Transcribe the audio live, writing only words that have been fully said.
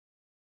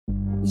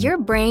Your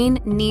brain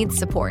needs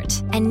support,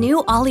 and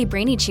new Ollie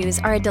Brainy Chews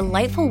are a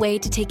delightful way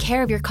to take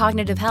care of your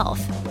cognitive health.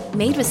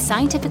 Made with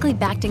scientifically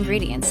backed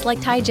ingredients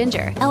like Thai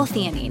ginger,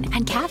 L-theanine,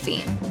 and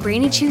caffeine,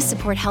 Brainy Chews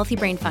support healthy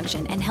brain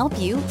function and help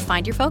you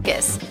find your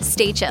focus,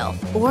 stay chill,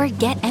 or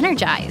get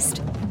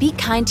energized. Be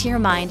kind to your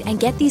mind and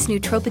get these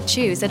nootropic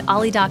chews at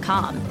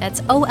ollie.com.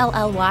 That's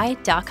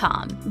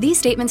OLLY.com. These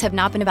statements have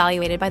not been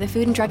evaluated by the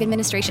Food and Drug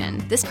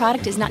Administration. This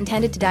product is not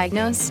intended to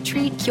diagnose,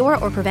 treat, cure,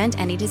 or prevent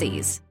any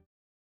disease.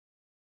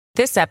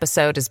 This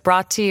episode is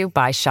brought to you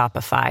by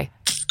Shopify.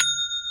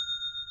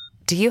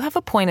 Do you have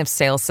a point of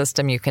sale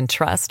system you can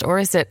trust, or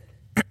is it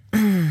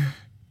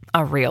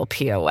a real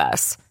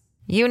POS?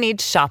 You need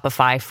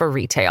Shopify for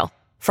retail.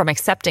 From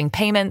accepting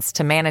payments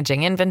to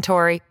managing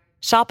inventory,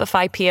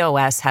 Shopify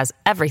POS has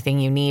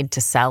everything you need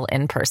to sell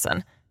in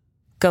person.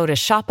 Go to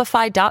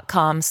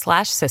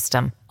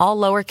shopify.com/system, all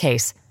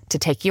lowercase, to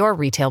take your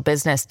retail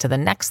business to the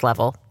next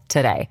level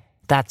today.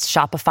 That's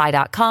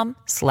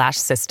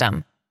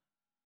shopify.com/system.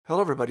 Hello,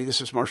 everybody.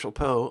 This is Marshall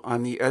Poe.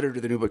 I'm the editor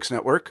of the New Books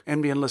Network.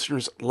 NBN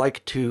listeners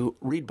like to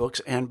read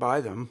books and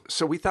buy them.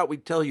 So we thought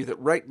we'd tell you that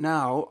right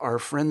now, our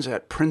friends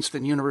at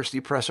Princeton University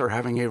Press are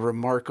having a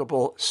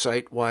remarkable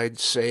site-wide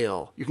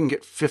sale. You can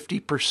get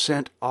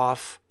 50%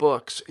 off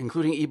books,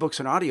 including ebooks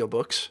and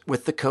audiobooks,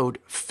 with the code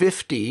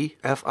 50,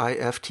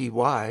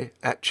 F-I-F-T-Y,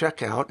 at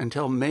checkout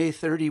until May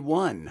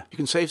 31. You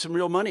can save some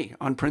real money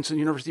on Princeton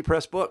University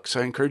Press books.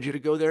 I encourage you to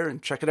go there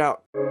and check it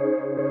out.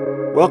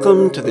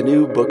 Welcome to the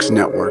New Books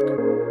Network.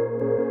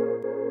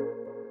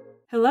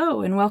 Hello,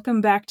 and welcome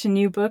back to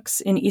New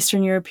Books in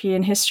Eastern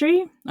European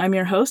History. I'm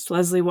your host,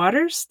 Leslie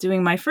Waters,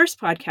 doing my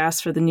first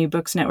podcast for the New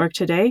Books Network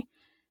today.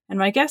 And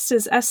my guest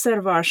is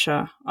Eszter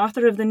Varga,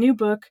 author of the new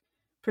book,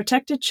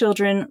 Protected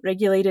Children,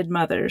 Regulated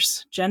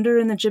Mothers, Gender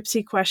and the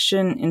Gypsy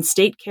Question in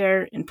State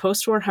Care in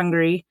Post-War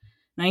Hungary,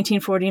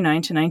 1949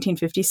 to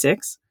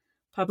 1956,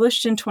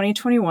 published in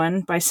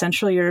 2021 by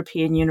Central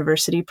European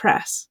University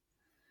Press.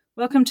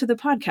 Welcome to the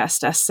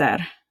podcast,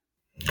 Eszter.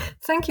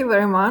 Thank you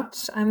very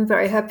much. I'm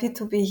very happy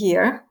to be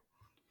here.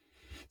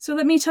 So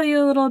let me tell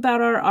you a little about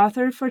our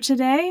author for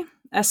today.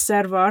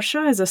 Eszter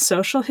Varga is a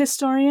social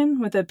historian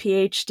with a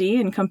PhD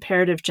in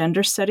comparative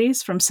gender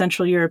studies from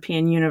Central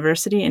European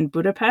University in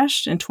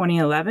Budapest in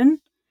 2011.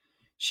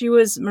 She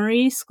was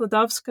Marie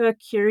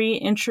Sklodowska-Curie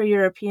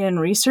Intra-European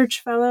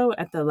Research Fellow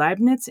at the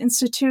Leibniz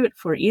Institute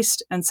for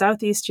East and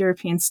Southeast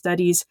European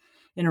Studies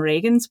in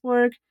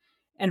Regensburg,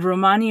 and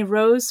Romani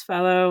Rose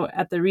Fellow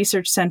at the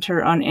Research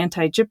Center on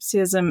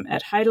Anti-Gypsyism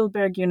at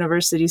Heidelberg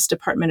University's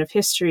Department of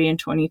History in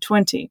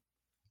 2020.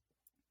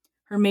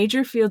 Her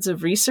major fields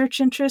of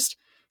research interest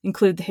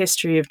include the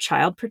history of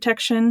child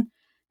protection,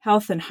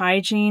 health and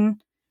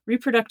hygiene,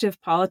 reproductive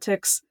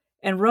politics,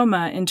 and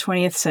Roma in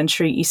 20th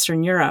century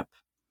Eastern Europe.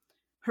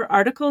 Her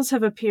articles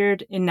have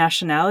appeared in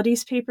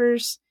Nationalities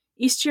Papers,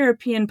 East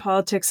European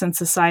Politics and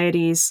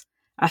Societies,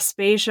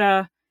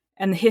 Aspasia,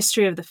 and the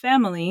History of the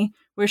Family,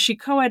 where she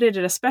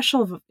co-edited a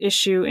special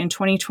issue in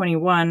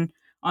 2021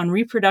 on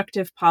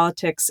reproductive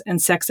politics and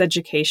sex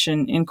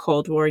education in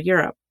Cold War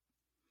Europe.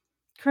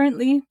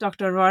 Currently,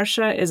 Dr.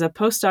 Varga is a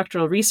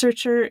postdoctoral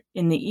researcher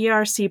in the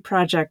ERC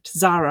project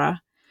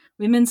ZARA,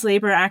 Women's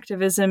Labor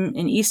Activism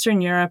in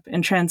Eastern Europe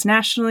and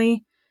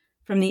Transnationally,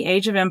 from the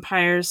Age of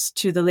Empires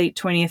to the late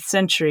 20th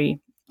century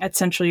at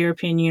Central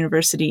European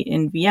University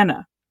in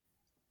Vienna.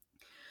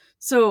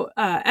 So,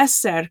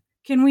 Eszter,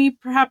 can we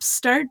perhaps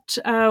start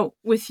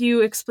with you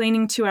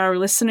explaining to our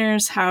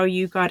listeners how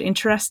you got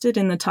interested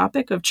in the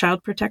topic of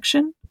child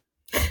protection?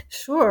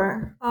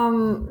 Sure.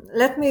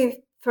 Let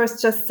me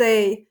first just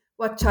say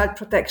what child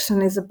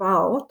protection is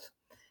about.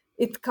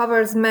 It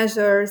covers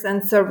measures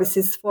and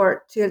services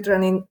for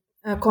children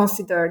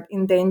considered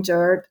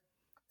endangered,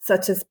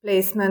 such as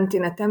placement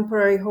in a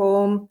temporary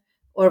home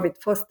or with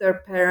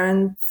foster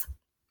parents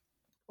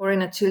or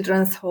in a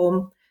children's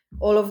home.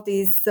 All of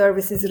these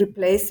services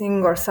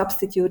replacing or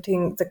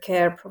substituting the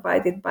care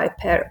provided by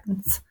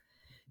parents.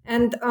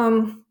 And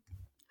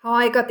how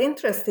I got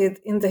interested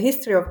in the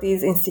history of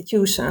these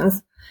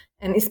institutions,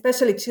 and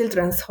especially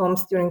children's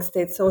homes during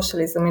state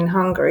socialism in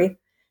Hungary,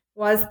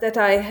 was that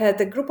I had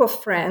a group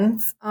of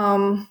friends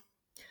who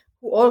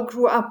all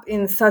grew up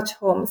in such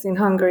homes in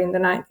Hungary in the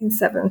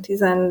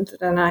 1970s and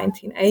the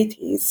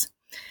 1980s.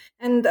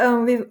 And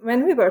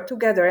when we were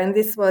together, and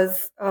this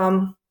was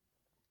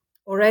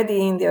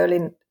already in the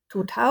early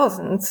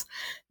 2000s,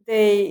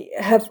 they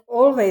have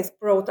always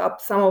brought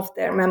up some of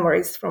their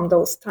memories from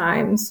those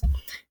times.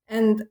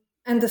 And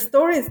the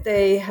stories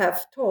they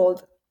have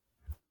told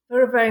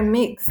were very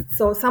mixed.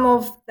 So some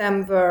of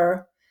them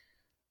were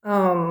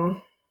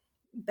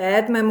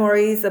bad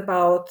memories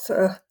about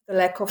the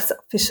lack of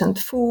sufficient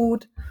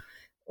food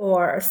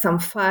or some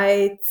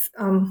fights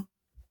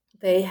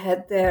they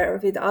had there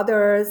with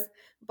others.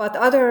 But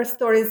other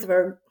stories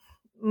were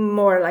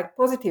more like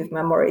positive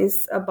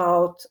memories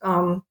about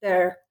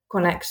their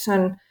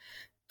connection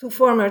to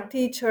former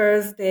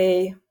teachers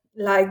they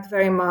liked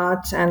very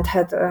much and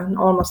had an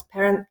almost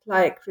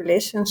parent-like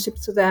relationship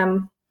to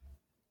them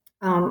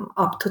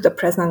up to the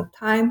present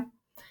time.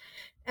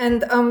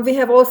 And we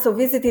have also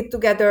visited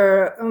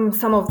together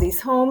some of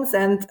these homes,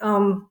 and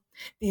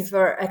these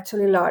were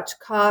actually large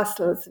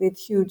castles with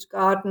huge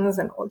gardens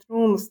and old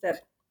rooms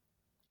that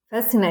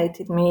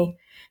fascinated me.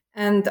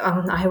 And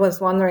I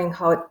was wondering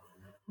how it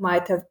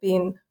might have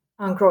been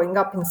growing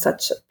up in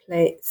such a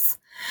place.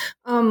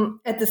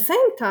 At the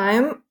same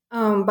time,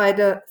 by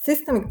the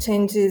systemic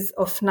changes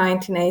of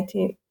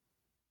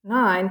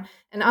 1989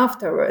 and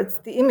afterwards,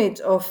 the image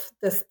of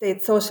the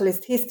state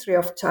socialist history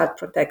of child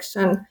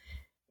protection,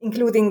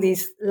 including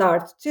these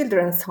large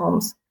children's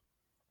homes,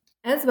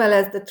 as well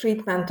as the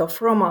treatment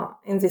of Roma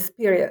in this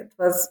period,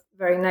 was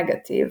very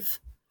negative.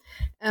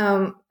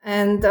 I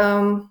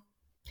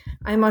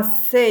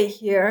must say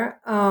here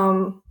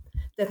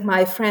that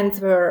my friends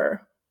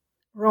were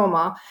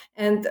Roma,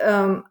 and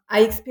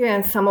I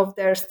experienced some of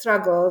their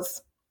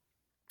struggles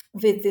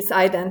with this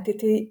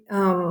identity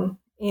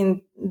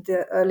in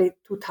the early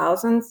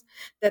 2000s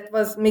that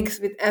was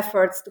mixed with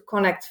efforts to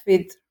connect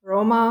with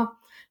Roma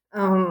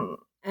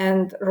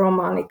and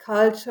Romani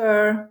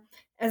culture,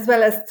 as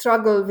well as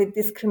struggle with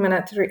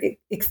discriminatory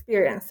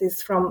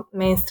experiences from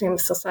mainstream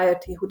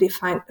society who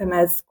defined them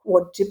as,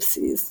 quote,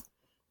 gypsies.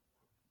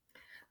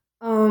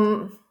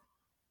 And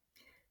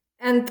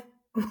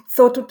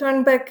so to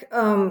turn back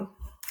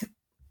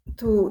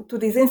to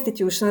these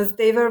institutions,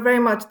 they were very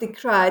much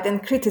decried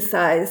and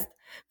criticized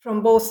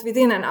from both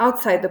within and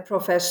outside the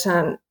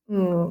profession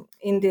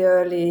in the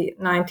early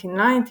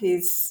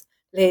 1990s,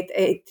 late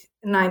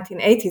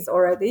 1980s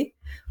already,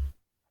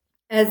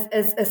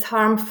 as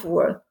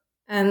harmful.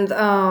 And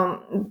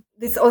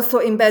this also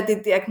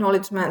embedded the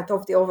acknowledgement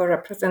of the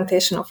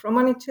overrepresentation of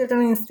Romani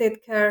children in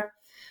state care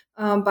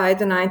by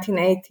the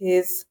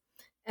 1980s,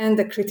 and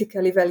the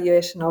critical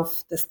evaluation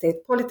of the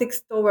state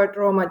politics toward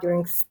Roma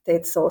during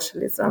state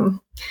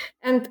socialism.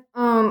 And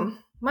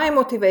my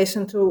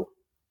motivation to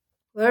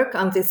work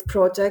on this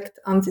project,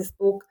 on this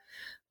book,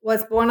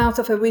 was born out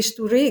of a wish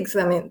to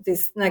re-examine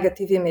this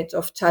negative image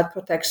of child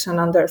protection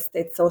under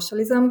state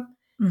socialism,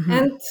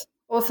 and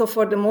also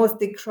for the most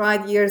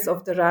decried years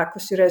of the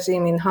Rákosi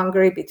regime in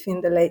Hungary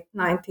between the late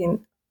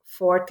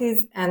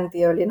 1940s and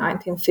the early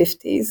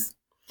 1950s.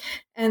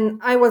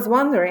 And I was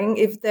wondering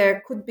if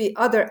there could be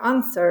other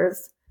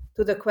answers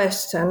to the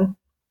question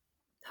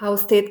how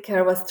state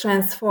care was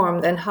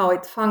transformed and how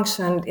it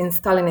functioned in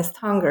Stalinist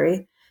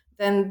Hungary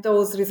than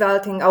those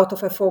resulting out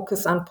of a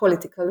focus on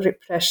political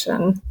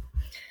repression.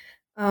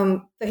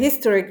 The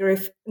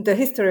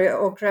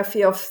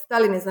historiography of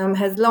Stalinism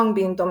has long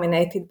been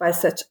dominated by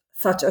such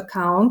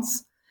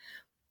accounts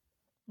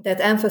that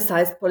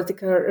emphasized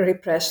political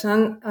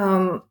repression,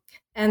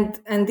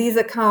 and these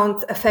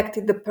accounts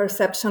affected the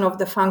perception of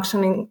the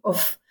functioning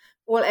of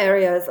all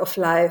areas of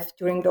life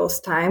during those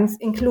times,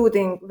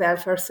 including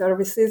welfare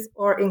services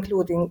or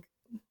including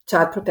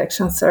child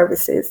protection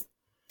services.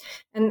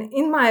 And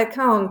in my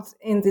account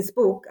in this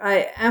book,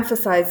 I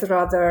emphasize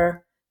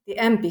rather the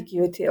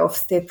ambiguity of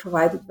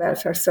state-provided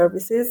welfare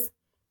services,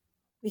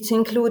 which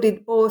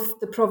included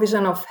both the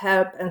provision of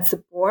help and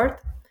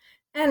support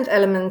and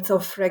elements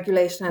of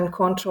regulation and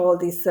control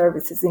these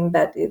services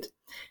embedded.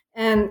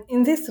 And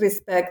in this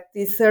respect,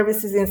 these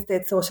services in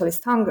state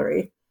socialist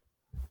Hungary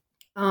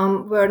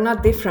were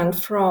not different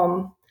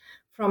from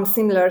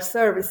similar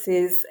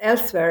services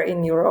elsewhere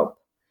in Europe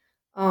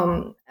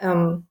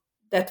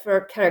that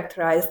were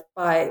characterized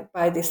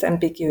by this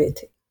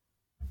ambiguity.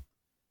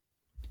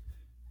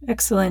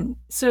 Excellent.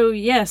 So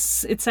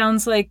yes, it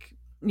sounds like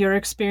your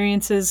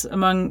experiences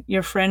among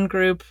your friend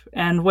group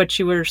and what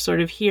you were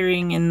sort of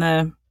hearing in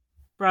the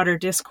broader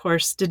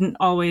discourse didn't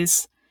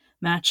always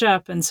match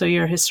up. And so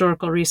your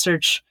historical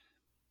research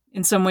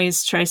in some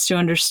ways tries to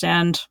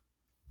understand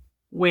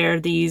where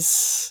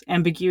these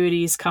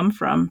ambiguities come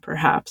from,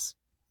 perhaps.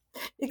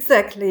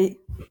 Exactly.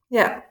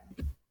 Yeah.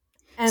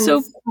 And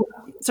so,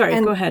 sorry,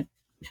 go ahead.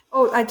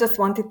 Oh, I just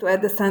wanted to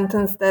add a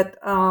sentence that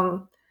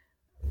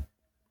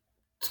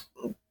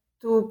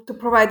to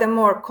provide a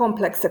more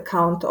complex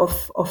account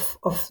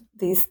of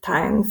these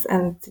times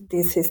and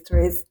these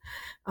histories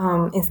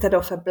instead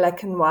of a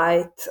black and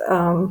white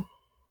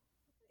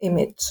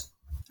image.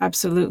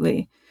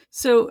 Absolutely.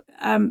 So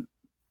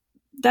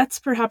that's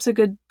perhaps a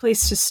good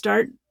place to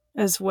start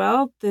as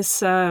well,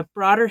 this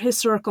broader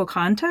historical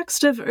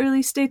context of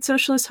early state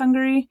socialist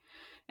Hungary,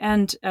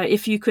 and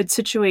if you could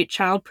situate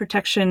child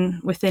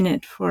protection within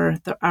it for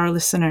our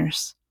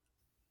listeners.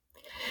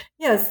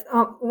 Yes,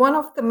 one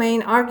of the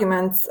main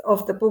arguments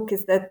of the book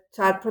is that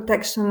child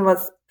protection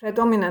was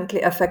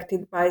predominantly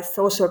affected by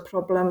social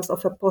problems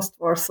of a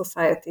post-war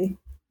society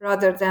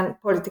rather than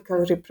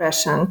political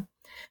repression.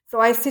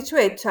 So I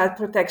situate child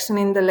protection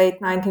in the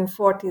late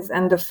 1940s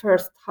and the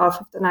first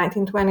half of the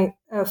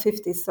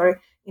 1950s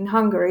in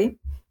Hungary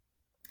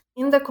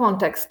in the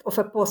context of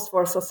a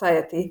post-war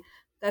society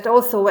that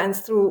also went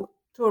through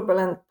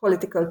turbulent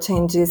political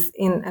changes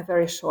in a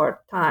very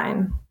short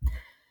time.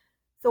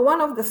 So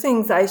one of the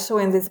things I show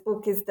in this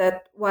book is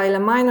that while a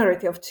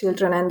minority of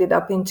children ended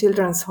up in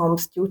children's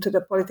homes due to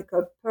the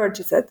political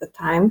purges at the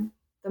time,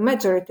 the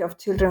majority of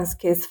children's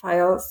case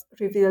files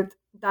revealed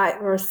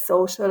diverse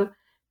social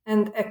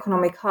and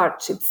economic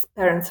hardships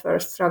parents were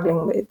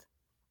struggling with.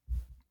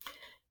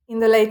 In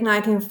the late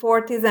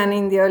 1940s and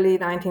in the early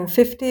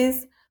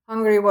 1950s,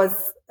 Hungary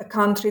was a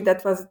country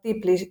that was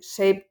deeply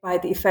shaped by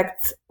the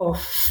effects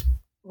of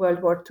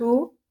World War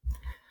II.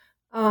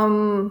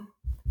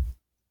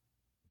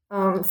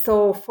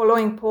 So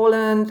following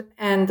Poland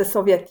and the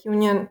Soviet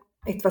Union,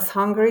 it was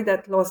Hungary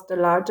that lost the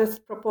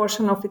largest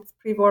proportion of its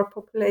pre-war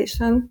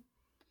population.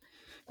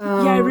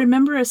 I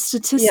remember a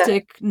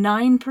statistic,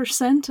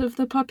 9% of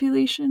the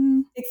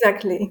population.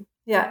 Exactly,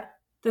 yeah.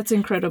 That's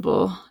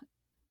incredible.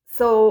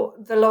 So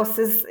the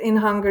losses in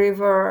Hungary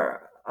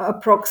were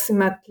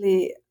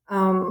approximately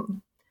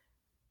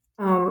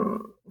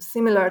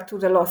similar to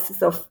the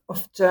losses of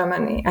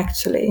Germany,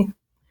 actually.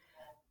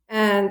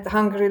 And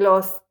Hungary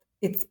lost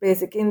its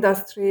basic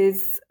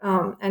industries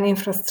and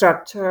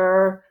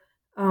infrastructure,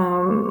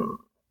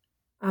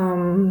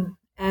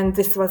 and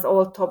this was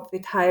all topped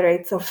with high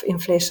rates of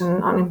inflation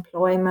and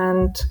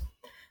unemployment.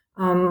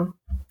 And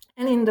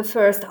in the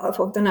first half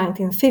of the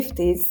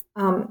 1950s,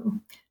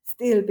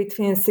 still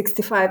between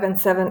 65 and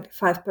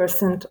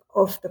 75%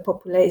 of the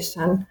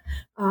population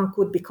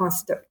could be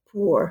considered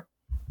poor.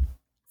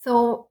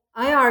 So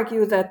I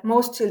argue that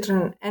most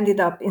children ended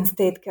up in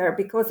state care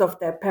because of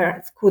their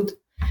parents could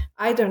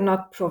either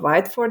not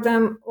provide for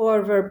them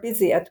or were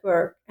busy at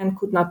work and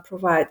could not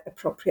provide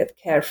appropriate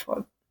care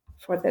for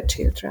their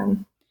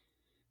children.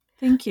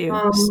 Thank you.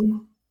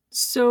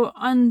 So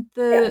on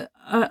the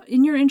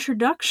in your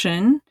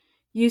introduction,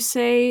 you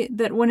say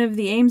that one of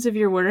the aims of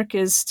your work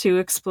is to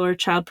explore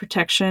child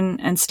protection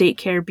and state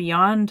care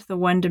beyond the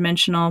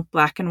one-dimensional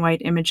black and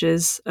white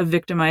images of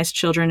victimized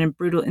children in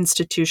brutal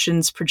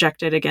institutions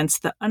projected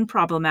against the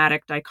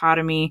unproblematic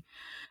dichotomy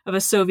of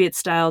a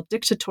Soviet-style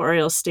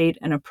dictatorial state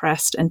and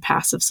oppressed and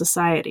passive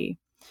society.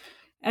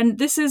 And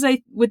this is,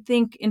 I would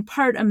think, in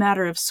part a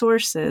matter of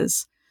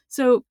sources.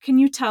 So can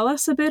you tell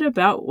us a bit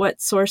about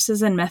what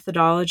sources and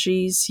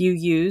methodologies you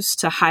use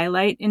to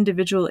highlight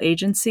individual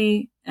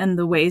agency and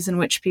the ways in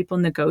which people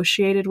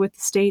negotiated with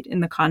the state in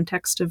the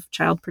context of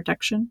child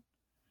protection?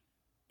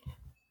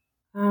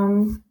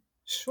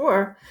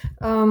 Sure.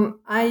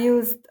 I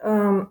used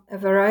a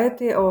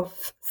variety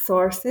of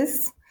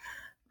sources,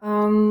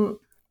 and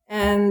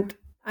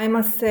I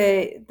must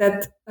say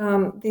that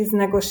these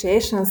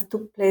negotiations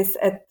took place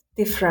at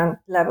different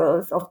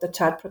levels of the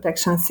child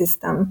protection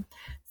system.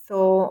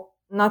 So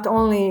not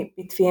only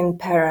between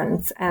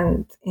parents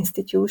and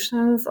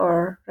institutions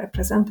or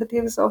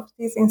representatives of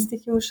these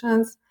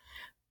institutions,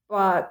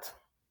 but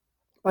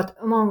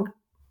among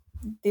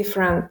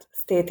different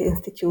state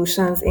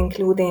institutions,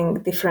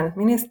 including different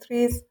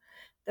ministries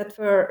that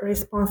were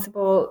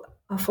responsible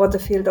for the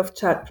field of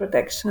child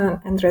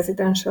protection and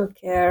residential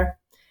care,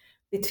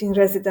 between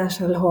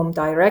residential home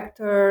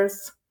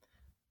directors,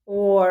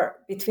 or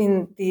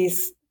between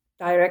these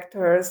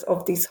directors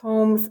of these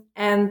homes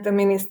and the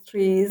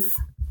ministries,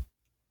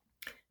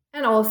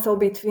 and also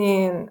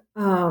between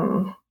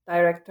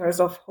directors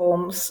of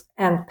homes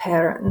and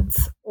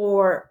parents,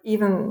 or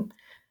even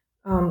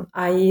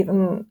I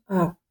even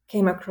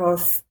came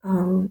across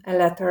a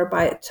letter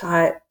by a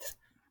child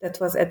that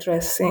was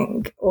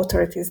addressing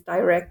authorities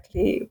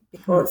directly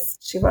because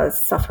she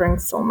was suffering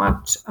so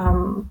much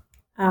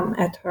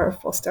at her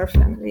foster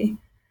family.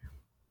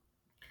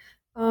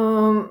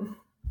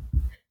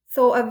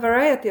 So a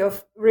variety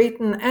of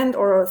written and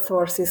oral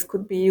sources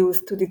could be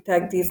used to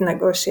detect these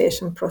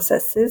negotiation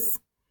processes.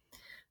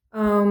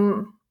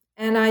 And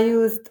I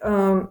used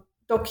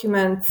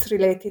documents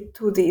related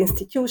to the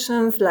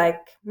institutions,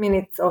 like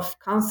minutes of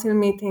council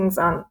meetings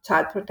on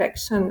child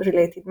protection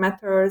related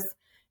matters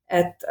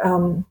at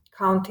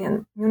county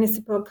and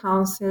municipal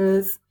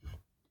councils.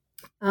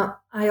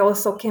 I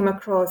also came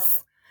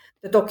across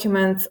the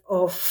documents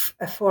of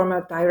a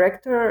former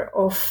director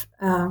of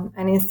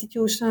an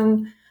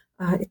institution.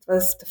 It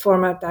was the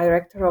former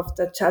director of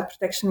the Child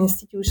Protection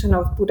Institution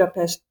of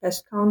Budapest,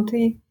 Pest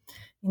County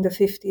in the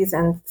 50s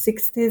and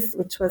 60s,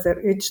 which was a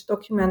rich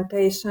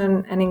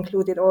documentation and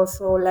included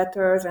also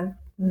letters and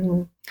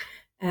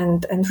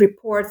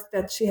reports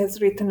that she has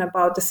written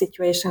about the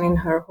situation in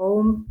her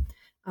home,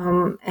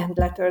 and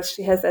letters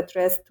she has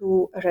addressed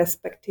to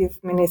respective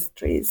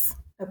ministries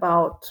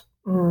about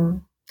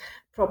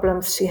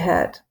problems she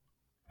had.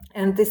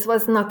 And this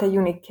was not a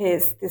unique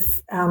case.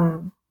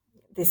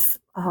 This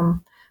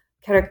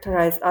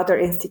characterized other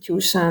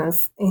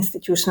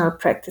institutional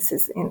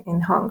practices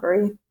in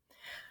Hungary.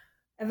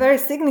 A very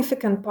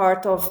significant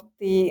part of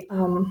the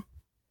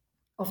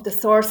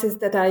sources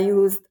that I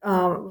used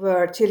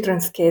were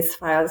children's case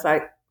files.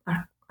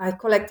 I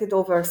collected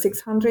over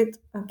 600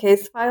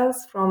 case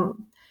files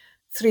from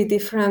 3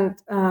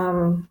 different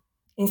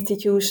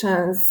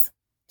institutions,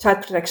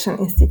 child protection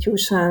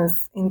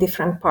institutions in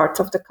different parts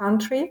of the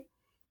country.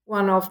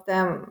 One of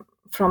them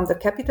from the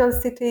capital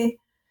city,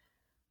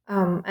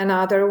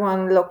 another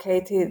one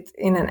located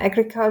in an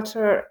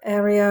agriculture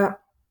area,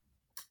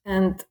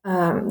 and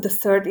the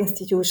third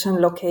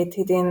institution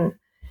located in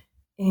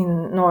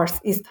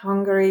northeast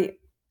Hungary,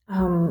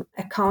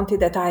 a county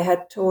that I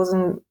had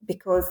chosen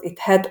because it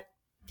had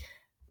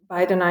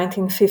by the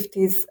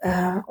 1950s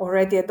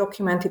already a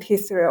documented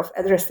history of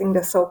addressing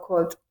the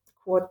so-called,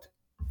 quote,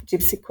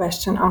 gypsy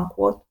question,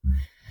 unquote.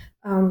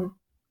 And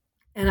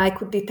I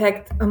could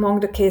detect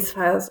among the case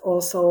files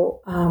also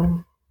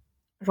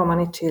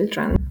Romani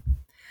children.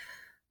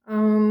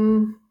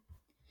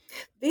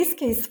 These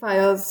case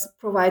files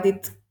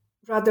provided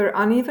rather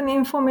uneven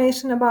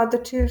information about the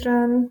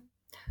children.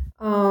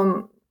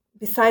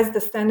 Besides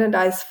the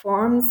standardized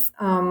forms,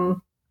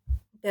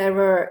 there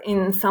were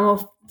in some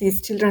of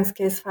these children's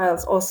case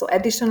files also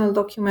additional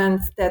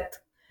documents that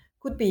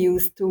could be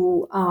used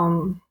to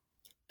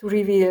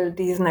reveal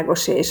these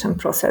negotiation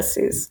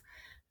processes.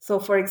 So,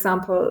 for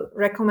example,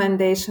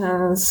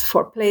 recommendations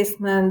for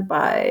placement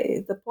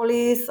by the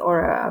police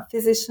or a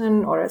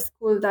physician or a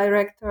school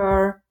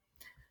director.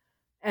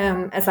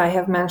 As I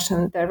have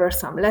mentioned, there were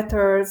some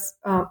letters,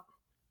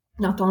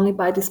 not only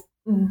by this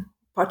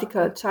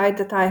particular child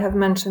that I have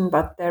mentioned,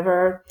 but there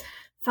were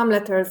some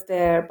letters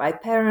there by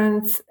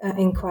parents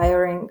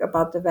inquiring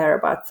about the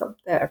whereabouts of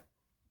their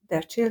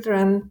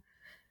children,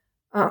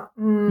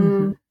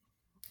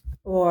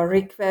 or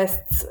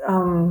requests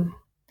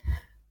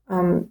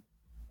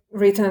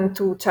written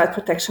to child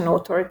protection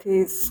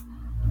authorities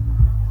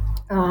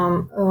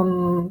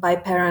by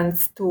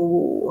parents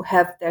to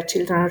have their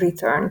children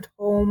returned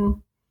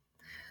home.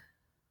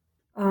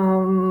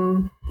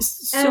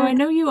 So I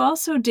know you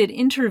also did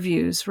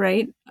interviews,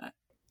 right?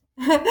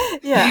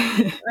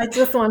 Yeah, I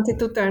just wanted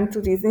to turn to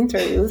these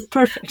interviews.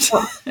 Perfect.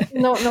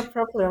 No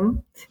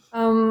problem.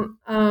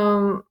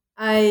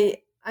 I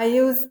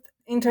used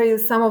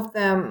interviews. Some of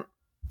them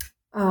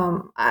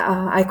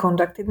I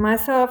conducted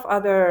myself.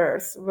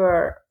 Others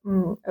were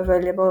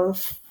available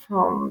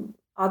from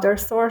other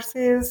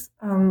sources,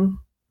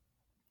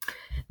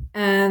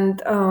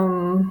 and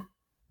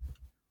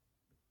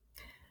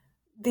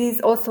these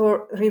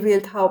also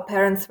revealed how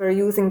parents were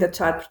using the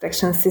child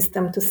protection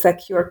system to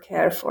secure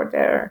care for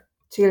their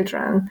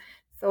children.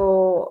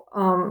 So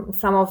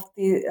some of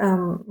the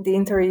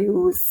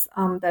interviews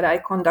that I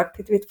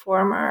conducted with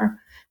former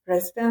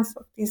residents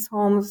of these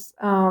homes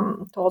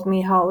told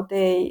me how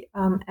they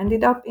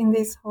ended up in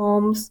these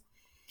homes.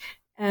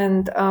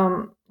 And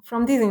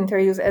from these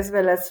interviews, as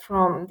well as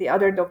from the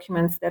other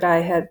documents that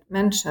I had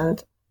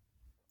mentioned,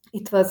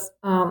 it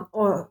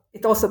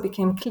also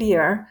became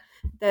clear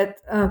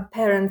that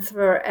parents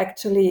were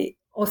actually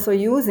also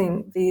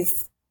using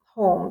these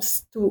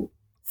homes to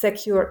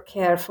secure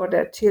care for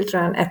their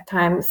children at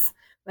times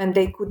when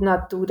they could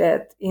not do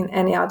that in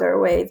any other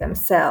way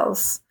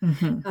themselves.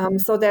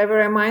 So there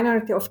were a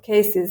minority of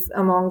cases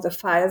among the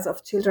files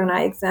of children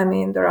I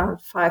examined,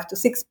 around 5 to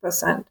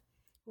 6%,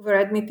 who were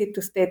admitted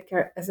to state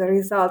care as a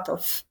result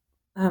of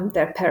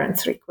their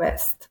parents'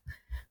 request.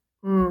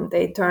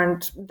 They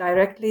turned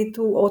directly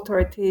to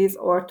authorities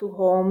or to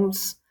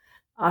homes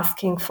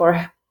asking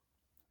for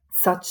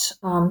such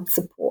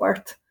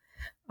support.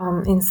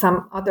 In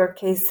some other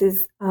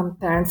cases,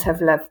 parents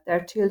have left their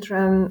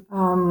children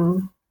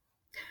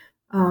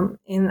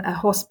in a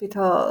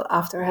hospital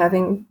after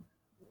having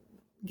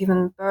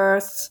given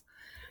birth.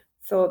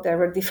 So there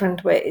were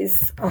different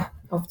ways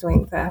of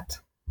doing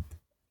that.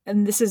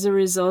 And this is a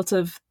result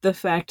of the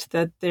fact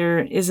that there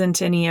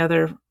isn't any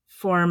other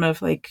form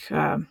of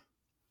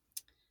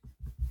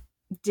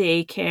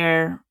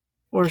daycare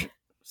or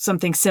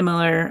something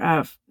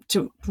similar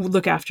to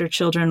look after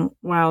children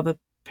while the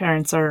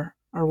parents are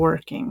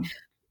working.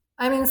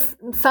 I mean,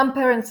 some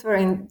parents were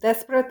in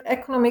desperate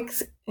economic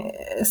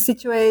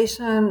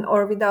situation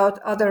or without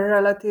other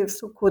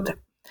relatives who could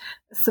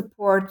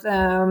support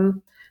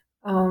them.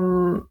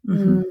 And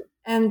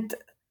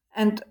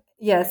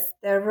yes,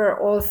 there were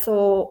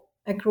also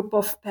a group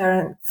of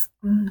parents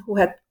who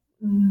had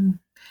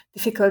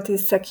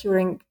difficulties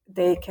securing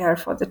daycare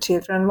for the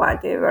children while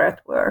they were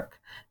at work,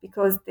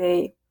 because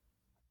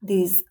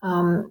these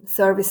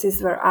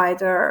services were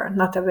either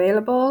not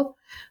available,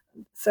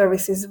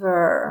 services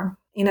were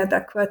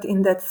inadequate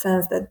in that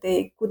sense that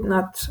they could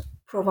not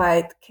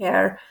provide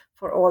care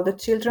for all the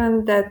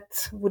children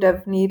that would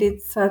have needed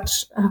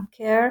such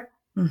care.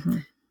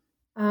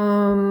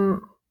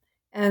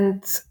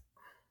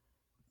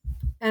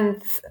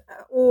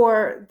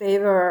 Or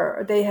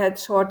they had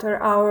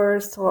shorter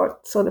hours,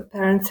 so the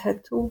parents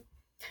had to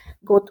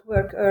go to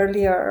work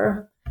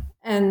earlier,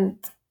 and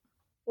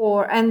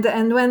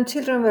when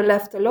children were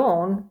left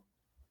alone,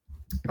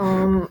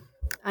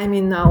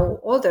 now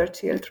older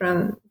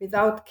children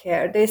without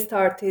care, they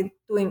started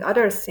doing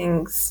other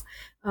things,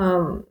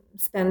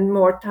 spend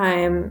more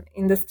time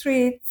in the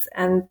streets,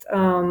 and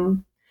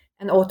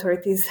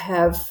authorities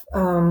have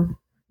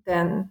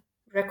then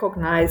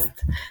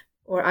recognized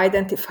or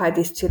identified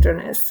these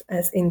children as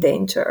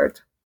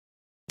endangered.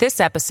 This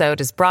episode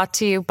is brought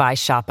to you by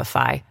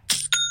Shopify.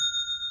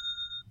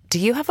 Do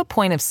you have a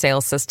point of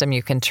sale system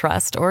you can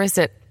trust, or is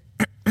it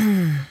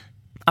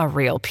a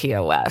real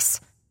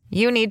POS?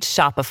 You need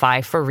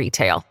Shopify for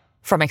retail.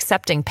 From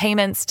accepting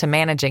payments to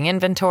managing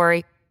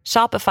inventory,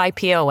 Shopify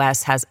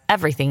POS has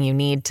everything you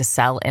need to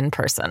sell in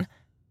person.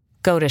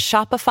 Go to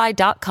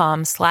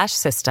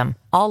shopify.com/system,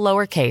 all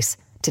lowercase,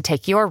 to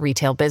take your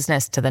retail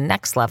business to the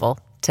next level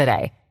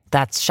today.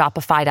 That's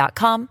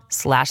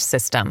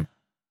shopify.com/system.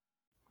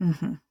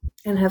 Mm-hmm.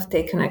 And have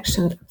taken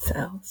action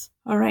themselves.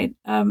 All right.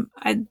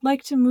 I'd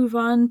like to move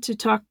on to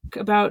talk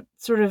about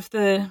sort of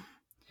the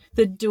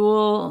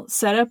dual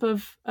setup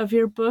of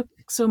your book.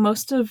 So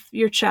most of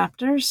your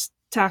chapters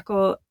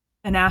tackle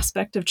an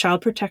aspect of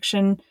child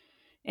protection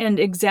and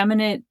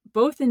examine it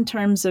both in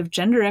terms of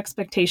gender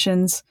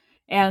expectations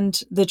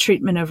and the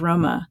treatment of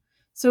Roma.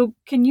 So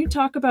can you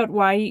talk about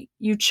why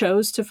you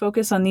chose to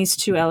focus on these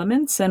two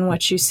elements and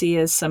what you see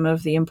as some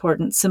of the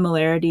important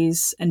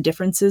similarities and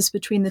differences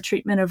between the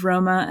treatment of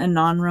Roma and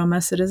non-Roma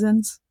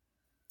citizens?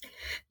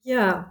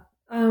 Yeah.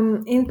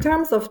 In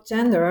terms of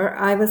gender,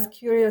 I was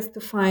curious to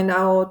find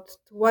out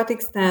to what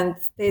extent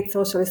state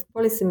socialist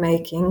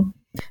policymaking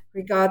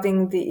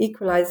regarding the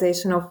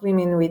equalization of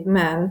women with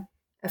men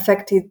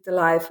affected the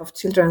life of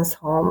children's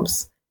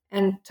homes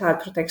and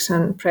child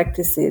protection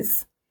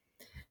practices.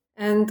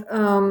 And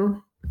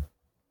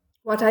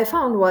what I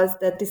found was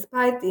that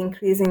despite the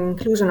increasing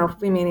inclusion of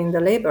women in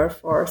the labor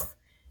force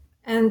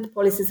and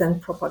policies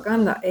and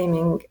propaganda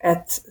aiming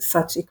at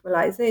such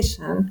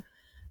equalization,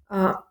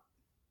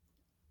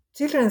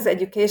 children's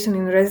education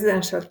in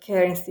residential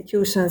care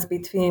institutions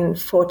between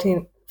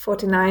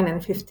 49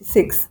 and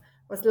 56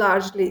 was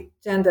largely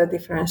gender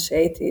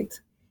differentiated.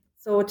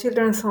 So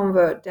children's homes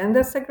were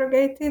gender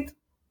segregated,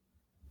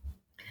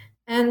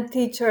 and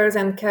teachers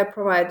and care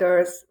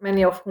providers,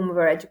 many of whom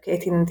were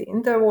educated in the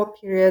interwar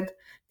period,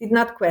 did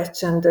not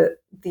question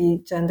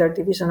the gender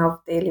division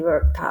of daily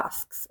work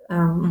tasks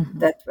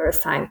that were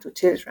assigned to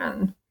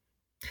children.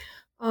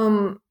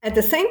 At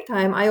the same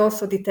time, I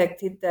also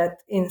detected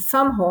that in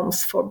some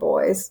homes for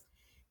boys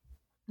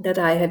that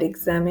I had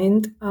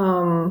examined,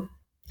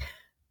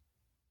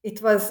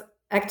 it was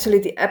actually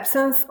the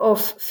absence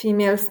of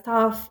female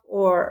staff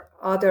or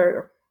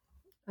other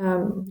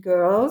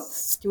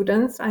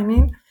students,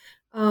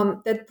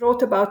 that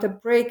brought about a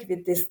break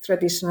with this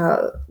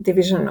traditional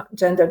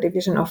gender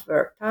division of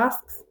work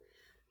tasks.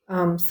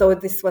 So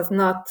this was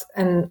not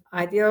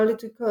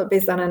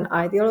based on an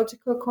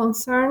ideological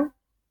concern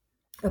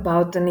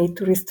about the need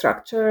to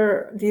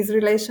restructure these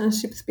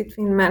relationships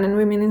between men and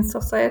women in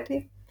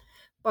society,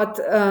 but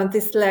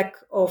this lack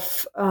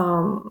of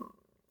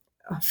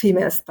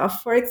female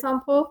staff, for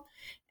example.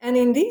 And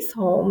in these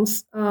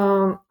homes,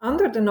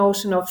 under the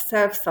notion of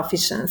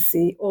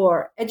self-sufficiency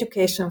or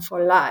education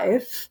for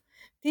life,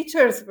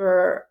 teachers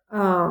were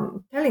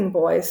telling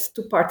boys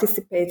to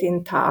participate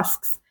in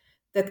tasks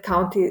that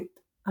counted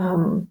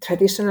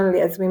traditionally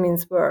as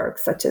women's work,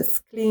 such as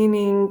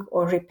cleaning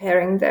or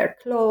repairing their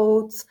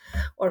clothes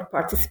or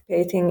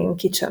participating in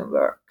kitchen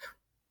work.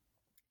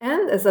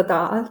 And as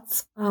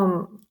adults,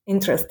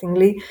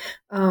 interestingly,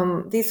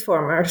 these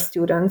former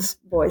students,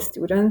 boy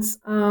students,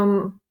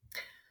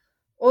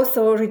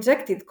 also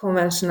rejected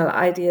conventional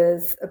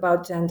ideas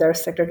about gender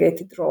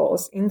segregated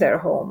roles in their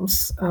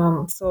homes.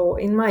 So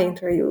in my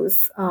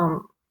interviews,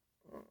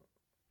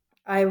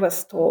 I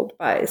was told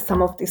by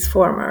some of these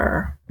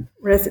former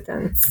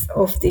residents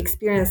of the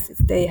experiences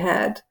they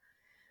had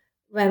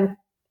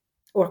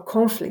or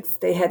conflicts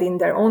they had in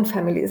their own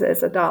families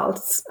as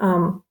adults,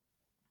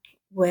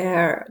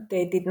 where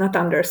they did not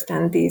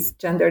understand this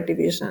gender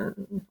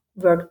division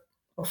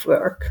of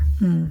work,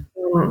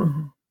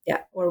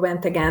 or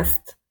went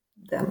against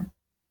them.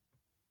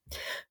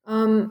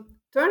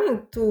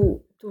 Turning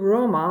to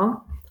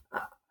Roma,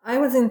 I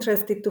was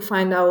interested to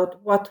find out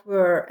what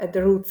were at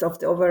the roots of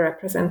the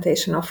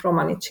overrepresentation of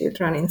Romani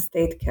children in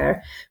state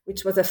care,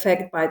 which was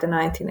affected by the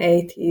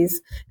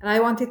 1980s. And I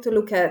wanted to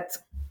look at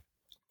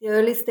the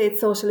early state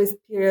socialist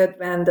period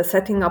when the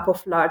setting up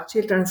of large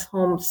children's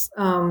homes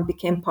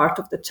became part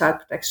of the child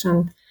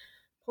protection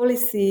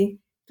policy,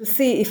 to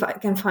see if I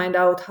can find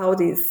out how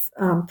these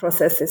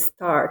processes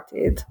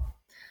started.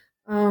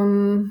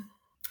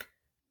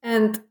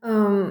 And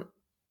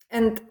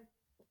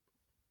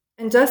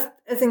just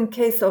as in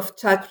case of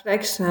child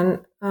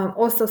protection,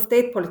 also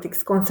state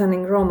politics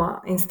concerning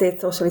Roma in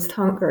state socialist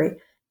Hungary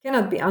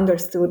cannot be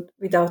understood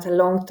without a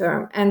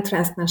long-term and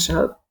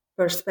transnational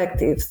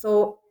perspective.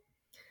 So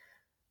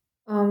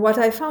what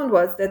I found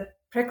was that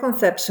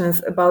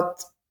preconceptions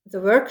about the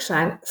work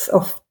shines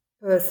of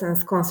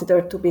persons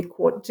considered to be,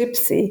 quote,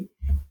 gypsy,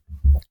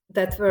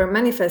 that were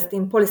manifest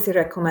in policy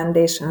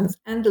recommendations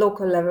and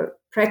local level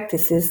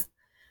practices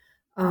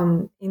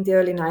in the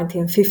early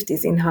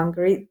 1950s in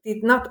Hungary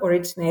did not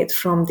originate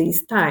from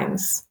these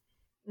times,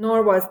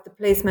 nor was the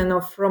placement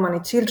of Romani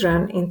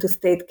children into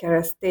state care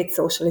a state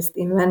socialist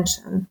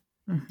invention.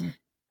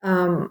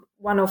 Mm-hmm.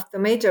 One of the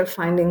major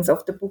findings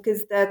of the book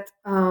is that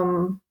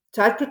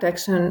child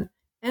protection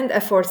and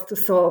efforts to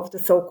solve the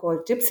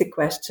so-called gypsy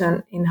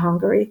question in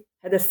Hungary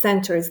had a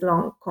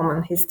centuries-long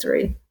common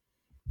history.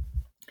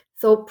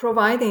 So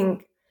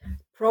providing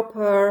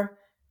proper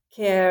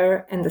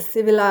care and a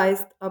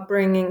civilized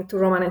upbringing to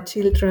Romani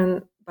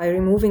children by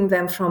removing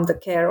them from the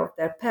care of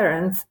their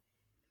parents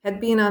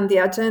had been on the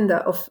agenda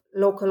of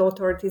local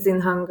authorities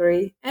in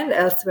Hungary and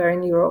elsewhere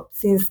in Europe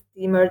since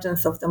the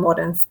emergence of the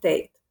modern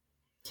state.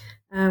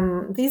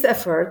 These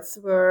efforts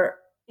were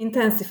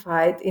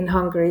intensified in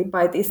Hungary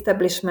by the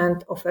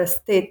establishment of a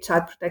state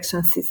child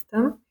protection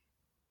system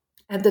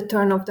at the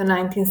turn of the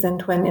 19th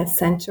and 20th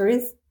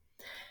centuries.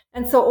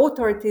 And so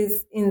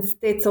authorities in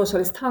state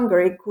socialist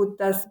Hungary could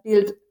thus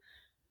build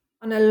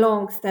on a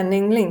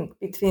long-standing link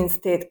between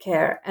state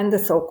care and the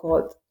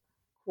so-called,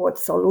 quote,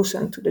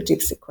 solution to the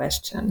gypsy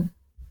question.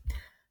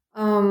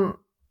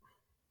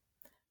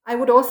 I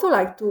would also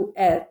like to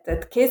add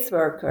that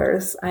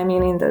caseworkers,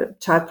 in the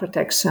child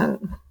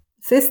protection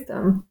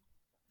system,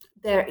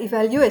 their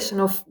evaluation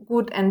of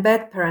good and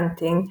bad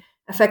parenting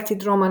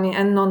affected Romani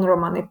and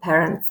non-Romani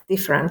parents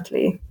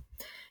differently.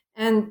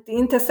 And the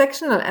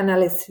intersectional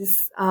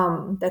analysis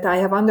that I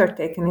have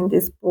undertaken in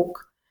this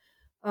book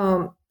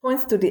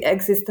points to the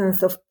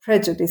existence of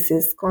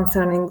prejudices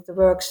concerning the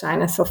work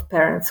shyness of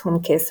parents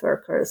whom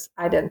caseworkers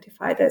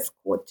identified as,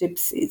 quote,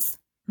 gypsies.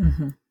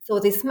 Mm-hmm. So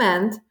this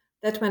meant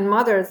that when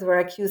mothers were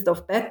accused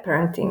of bad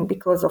parenting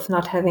because of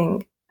not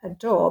having a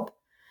job,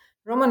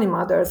 Romani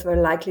mothers were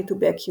likely to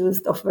be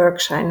accused of work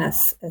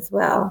shyness as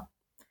well.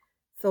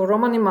 So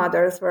Romani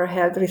mothers were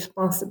held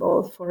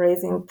responsible for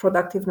raising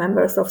productive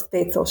members of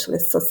state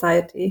socialist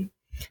society,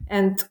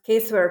 and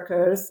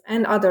caseworkers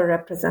and other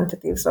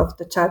representatives of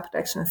the child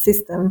protection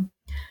system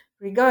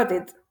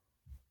regarded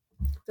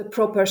the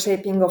proper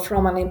shaping of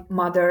Romani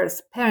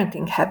mothers'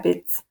 parenting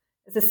habits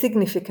as a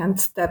significant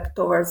step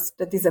towards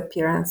the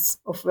disappearance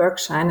of work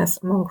shyness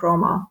among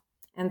Roma,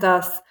 and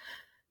thus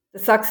the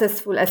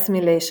successful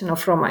assimilation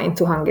of Roma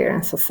into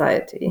Hungarian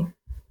society.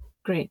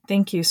 Great,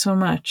 thank you so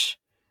much.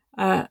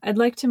 I'd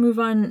like to move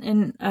on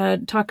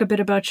and talk a bit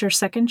about your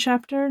second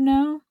chapter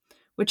now,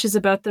 which is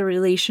about the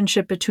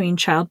relationship between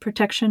child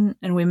protection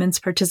and women's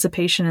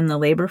participation in the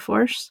labor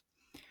force.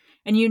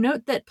 And you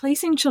note that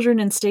placing children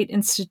in state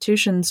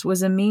institutions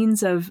was a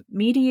means of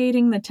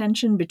mediating the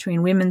tension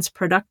between women's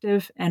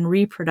productive and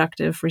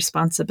reproductive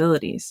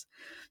responsibilities.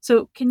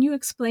 So can you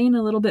explain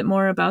a little bit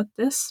more about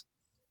this?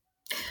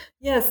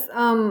 Yes,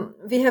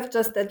 we have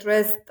just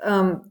addressed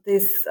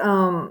this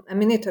a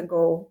minute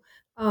ago,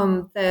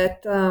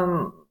 that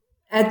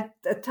at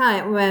a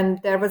time when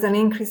there was an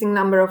increasing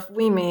number of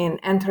women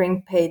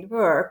entering paid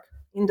work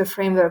in the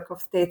framework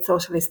of state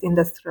socialist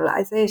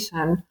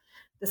industrialization,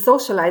 the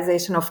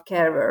socialization of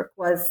care work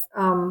was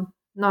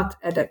not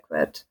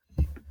adequate.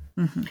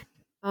 Mm-hmm.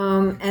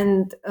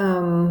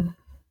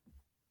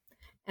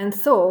 And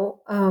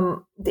so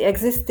the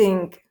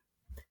existing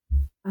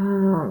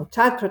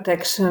child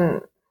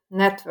protection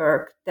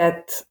network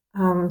that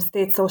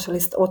state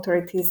socialist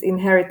authorities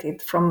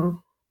inherited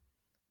from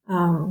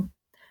the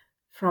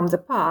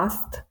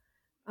past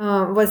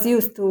was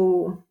used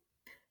to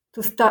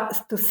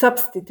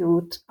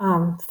substitute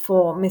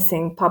for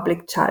missing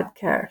public child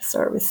care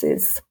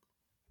services.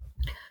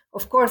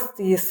 Of course,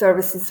 these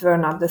services were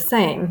not the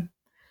same,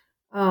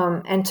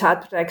 and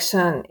child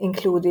protection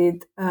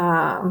included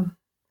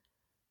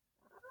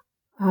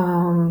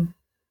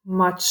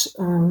much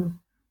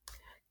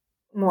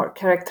more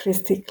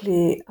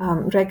characteristically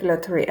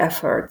regulatory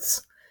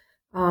efforts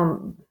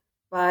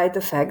by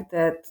the fact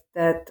that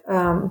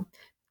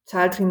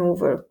child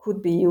removal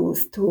could be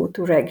used to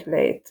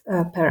regulate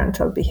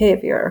parental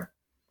behavior.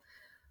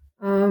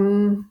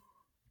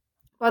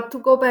 But to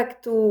go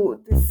back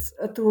to this,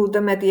 to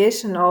the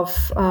mediation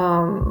of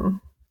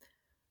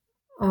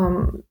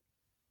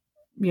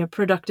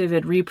productive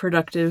and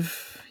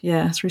reproductive,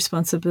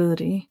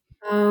 responsibility.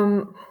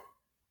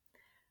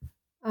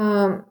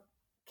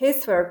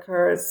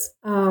 Caseworkers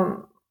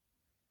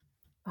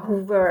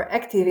who were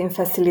active in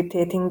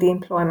facilitating the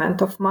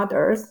employment of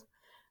mothers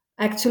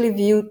actually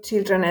viewed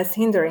children as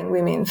hindering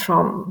women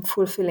from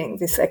fulfilling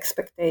this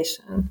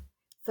expectation.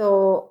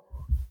 So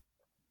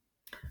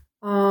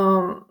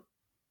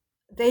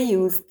they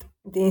used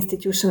the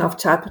institution of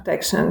child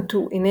protection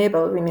to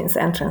enable women's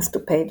entrance to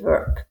paid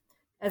work,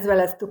 as well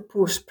as to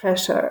push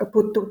pressure,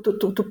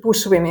 to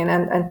push women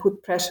and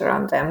put pressure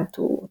on them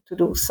to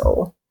do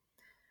so.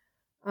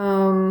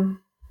 And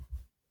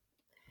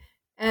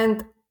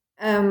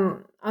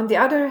on the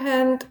other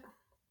hand,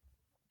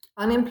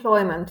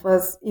 unemployment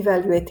was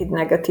evaluated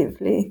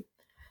negatively.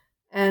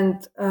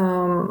 And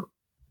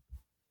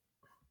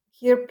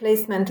here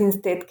placement in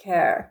state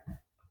care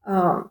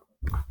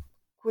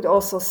could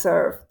also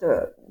serve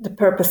the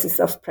purposes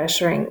of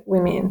pressuring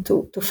women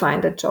to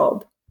find a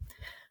job.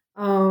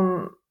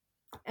 And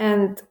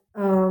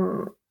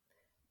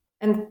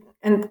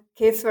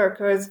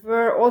caseworkers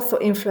were also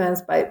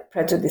influenced by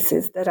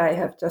prejudices that I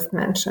have just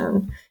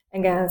mentioned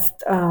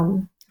against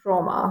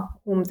Roma,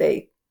 whom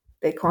they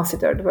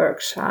considered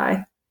work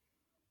shy.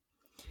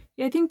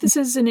 Yeah, I think this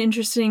is an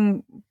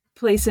interesting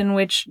place in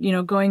which,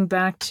 going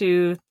back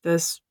to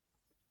this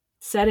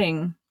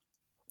setting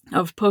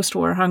of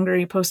post-war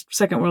Hungary,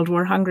 post-Second World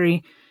War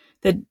Hungary,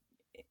 that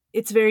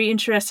it's very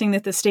interesting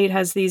that the state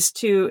has these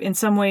two, in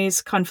some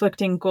ways,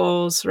 conflicting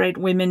goals, right?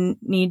 Women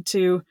need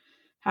to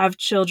have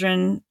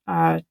children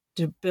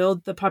to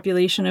build the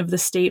population of the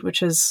state, which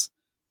has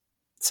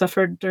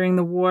suffered during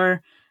the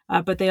war,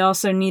 but they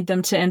also need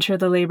them to enter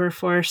the labor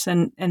force.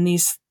 And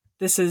these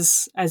this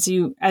is, as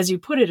you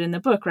put it in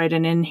the book, right,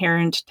 an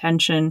inherent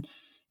tension,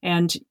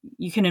 and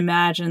you can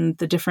imagine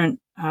the different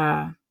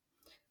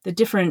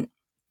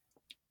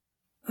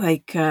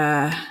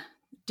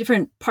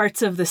different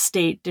parts of the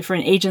state,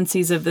 different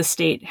agencies of the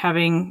state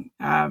having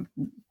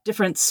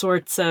different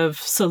sorts of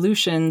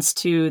solutions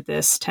to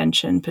this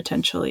tension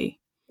potentially.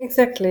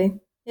 Exactly.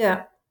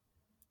 Yeah.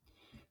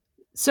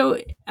 So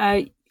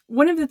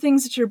one of the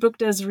things that your book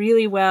does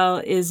really well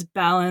is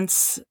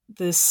balance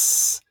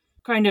this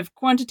kind of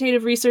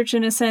quantitative research,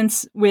 in a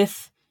sense,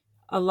 with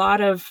a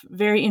lot of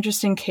very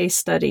interesting case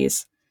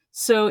studies.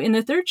 So in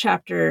the third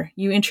chapter,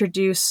 you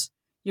introduce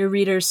your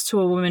readers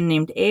to a woman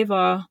named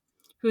Eva,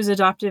 whose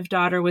adoptive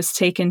daughter was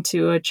taken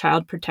to a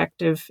child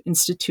protective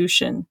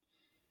institution.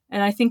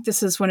 And I think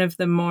this is one of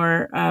the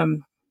more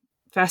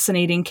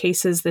fascinating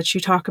cases that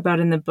you talk about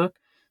in the book.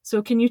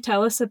 So can you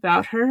tell us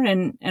about her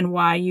and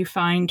why you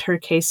find her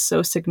case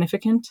so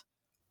significant?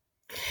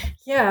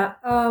 Yeah.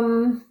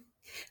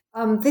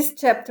 This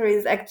chapter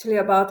is actually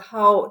about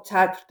how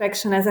child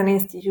protection as an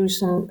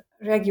institution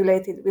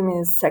regulated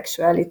women's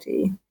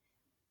sexuality.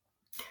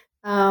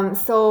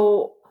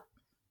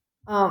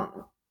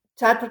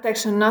 Child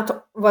protection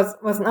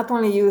was not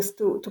only used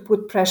to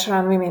put pressure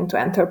on women to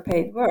enter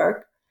paid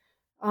work,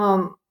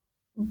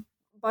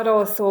 but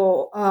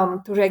also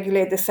to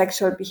regulate the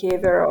sexual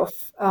behavior of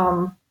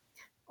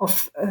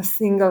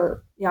single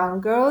young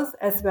girls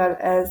as well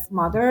as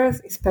mothers,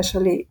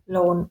 especially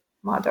lone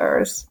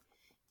mothers.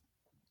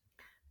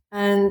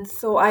 And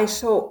so I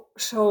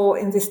show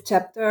in this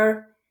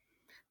chapter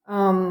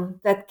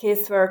that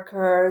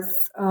caseworkers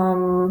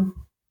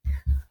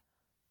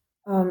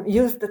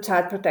use the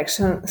child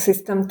protection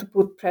system to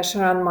put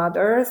pressure on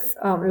mothers,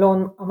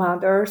 lone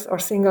mothers or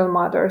single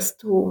mothers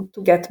to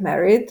get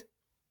married,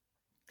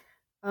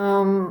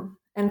 and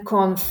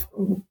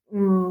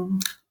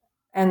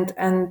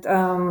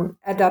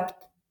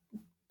adapt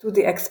to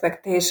the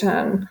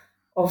expectation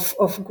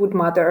of good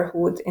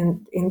motherhood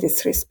in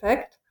this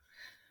respect.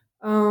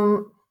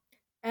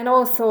 And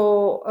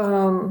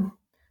also,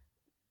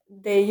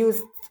 they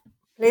used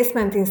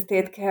placement in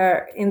state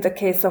care in the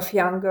case of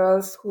young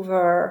girls who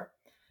were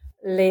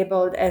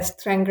labeled as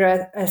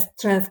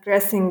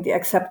transgressing the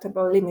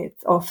acceptable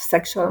limits of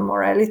sexual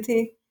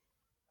morality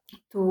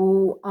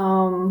to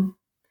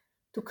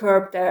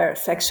curb their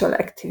sexual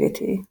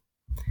activity.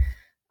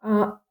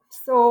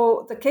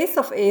 So the case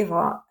of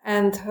Eva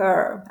and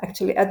her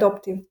actually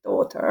adoptive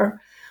daughter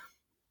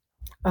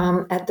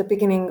at the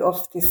beginning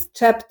of this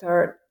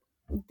chapter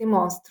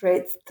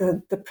demonstrates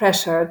the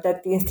pressure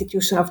that the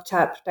institution of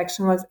child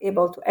protection was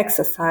able to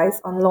exercise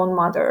on lone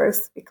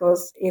mothers,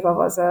 because Eva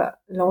was a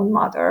lone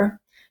mother,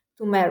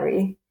 to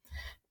marry,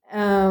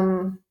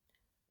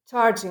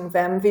 charging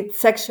them with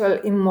sexual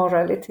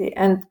immorality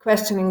and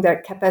questioning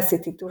their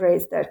capacity to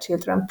raise their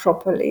children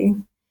properly.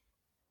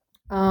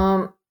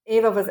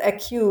 Eva was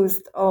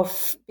accused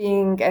of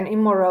being an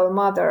immoral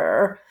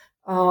mother,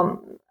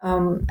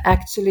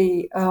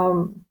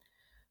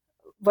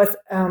 was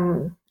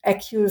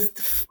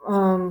accused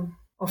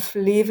of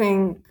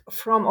living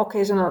from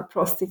occasional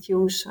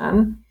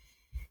prostitution.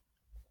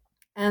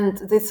 And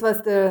this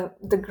was the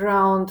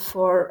ground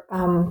for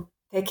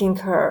taking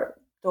her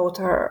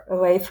daughter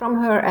away from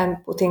her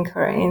and putting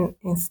her in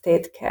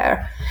state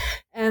care.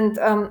 And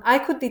I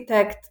could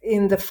detect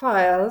in the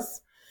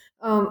files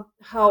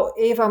how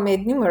Eva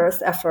made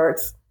numerous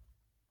efforts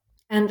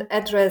and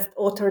addressed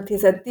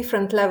authorities at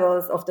different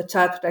levels of the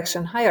child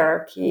protection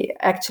hierarchy,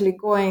 actually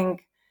going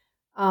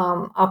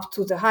up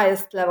to the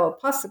highest level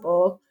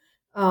possible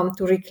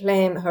to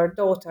reclaim her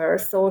daughter.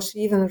 So she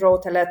even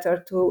wrote a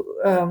letter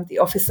to the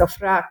office of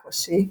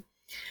Rákosi.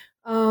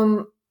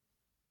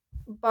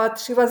 But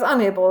she was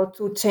unable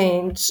to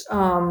change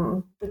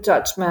the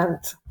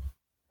judgment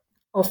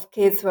of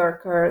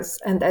caseworkers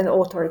and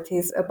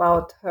authorities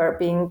about her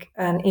being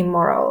an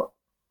immoral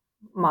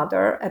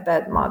mother, a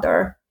bad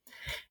mother.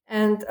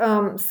 And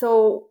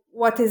so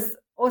what is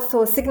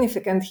also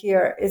significant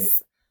here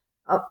is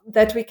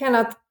that we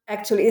cannot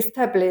actually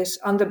establish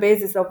on the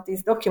basis of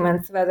these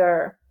documents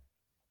whether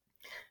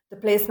the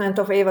placement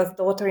of Eva's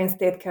daughter in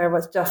state care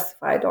was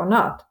justified or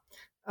not.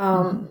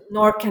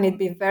 Nor can it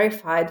be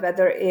verified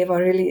whether Eva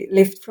really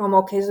lived from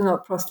occasional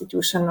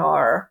prostitution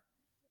or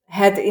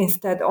had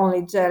instead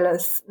only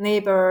jealous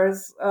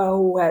neighbors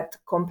who had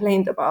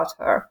complained about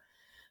her.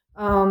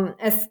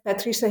 As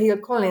Patricia Hill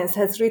Collins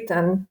has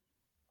written,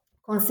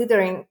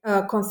 concerning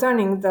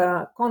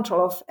the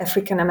control of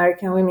African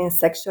American women's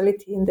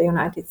sexuality in the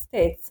United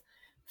States,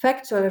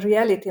 factual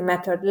reality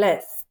mattered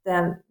less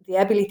than the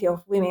ability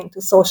of women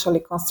to socially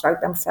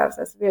construct themselves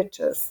as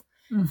virtuous.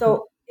 Mm-hmm.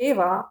 So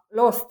Eva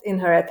lost in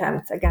her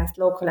attempts against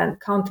local and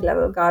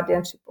county-level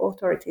guardianship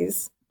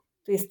authorities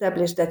to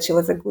establish that she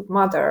was a good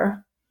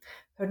mother.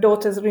 Her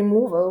daughter's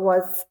removal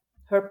was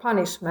her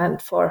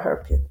punishment for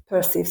her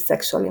perceived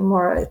sexual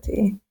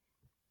immorality.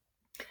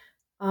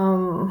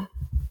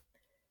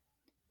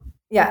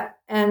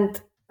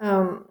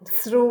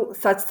 Through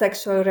such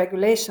sexual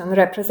regulation,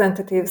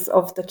 representatives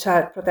of the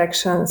child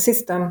protection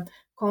system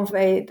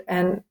conveyed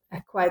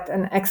quite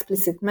an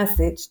explicit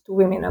message to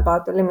women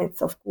about the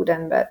limits of good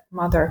and bad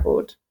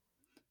motherhood.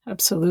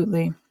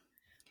 Absolutely.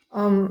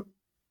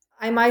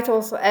 I might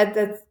also add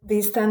that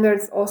these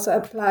standards also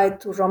apply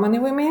to Romani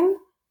women.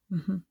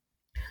 Mm-hmm.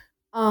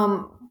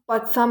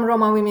 But some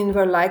Roma women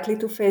were likely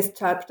to face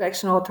child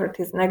protection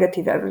authorities'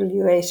 negative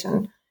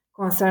evaluation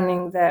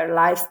concerning their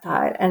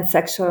lifestyle and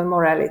sexual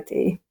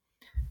morality.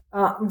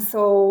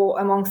 So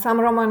among some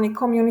Romani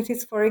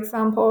communities, for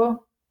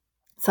example,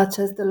 such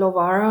as the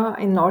Lovara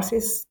in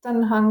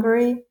northeastern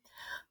Hungary,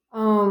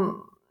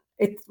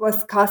 it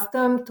was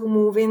custom to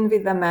move in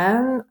with a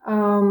man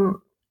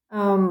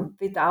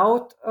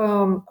without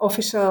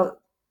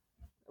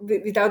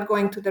without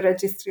going to the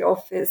registry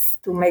office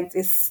to make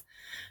this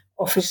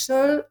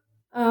official.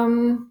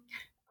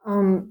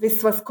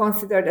 This was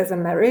considered as a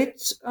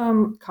marriage,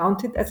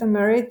 counted as a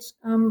marriage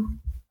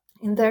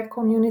in their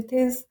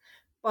communities,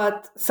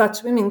 but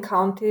such women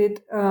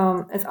counted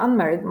as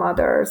unmarried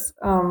mothers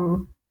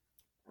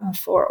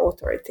for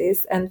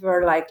authorities and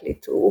were likely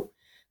to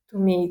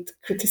meet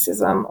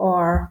criticism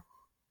or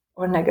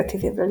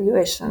negative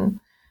evaluation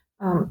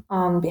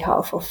on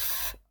behalf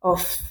of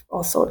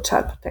also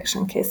child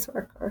protection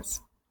caseworkers.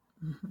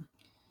 Mm-hmm.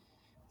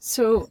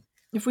 So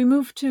if we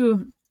move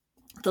to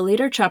the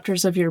later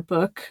chapters of your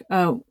book,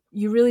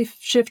 you really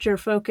shift your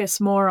focus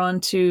more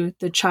onto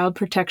the child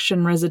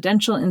protection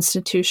residential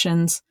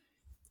institutions,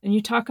 and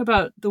you talk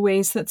about the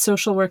ways that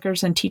social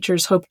workers and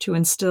teachers hope to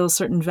instill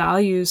certain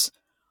values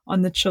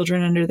on the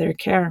children under their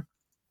care.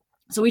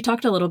 So we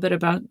talked a little bit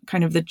about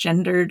kind of the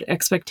gendered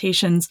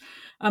expectations,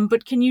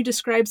 but can you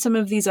describe some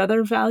of these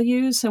other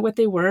values, what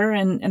they were,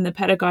 and the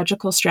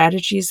pedagogical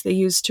strategies they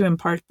used to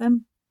impart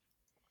them?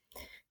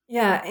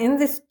 Yeah, in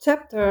this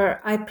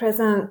chapter, I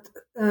present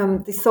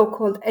the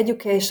so-called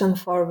education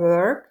for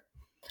work,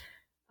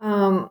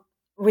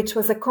 which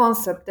was a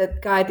concept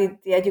that guided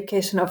the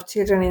education of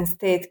children in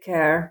state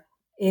care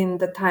in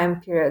the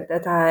time period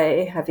that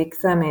I have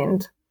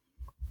examined.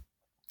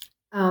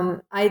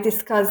 I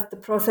discussed the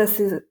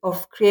processes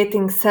of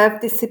creating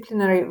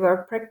self-disciplinary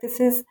work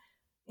practices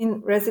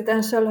in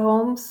residential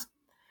homes,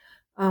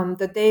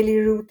 the daily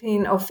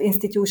routine of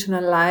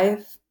institutional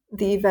life,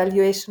 the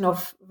evaluation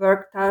of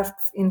work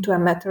tasks into a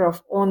matter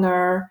of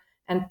honor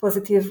and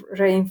positive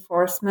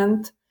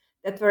reinforcement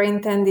that were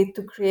intended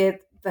to create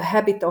the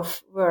habit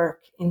of work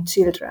in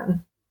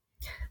children.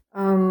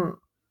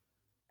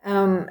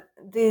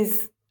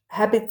 These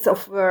habits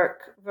of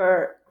work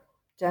were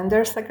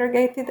gender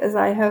segregated, as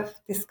I have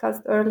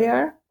discussed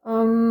earlier.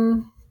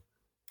 And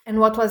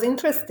what was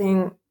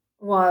interesting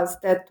was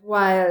that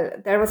while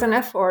there was an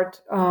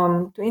effort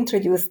to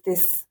introduce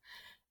this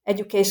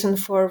education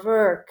for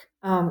work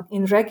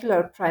in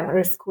regular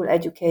primary school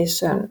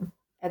education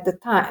at the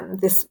time,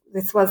 this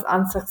was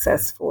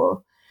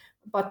unsuccessful,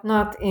 but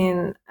not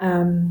in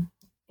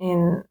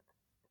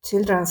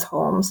children's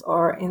homes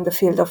or in the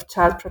field of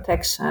child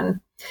protection.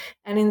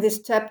 And in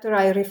this chapter,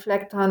 I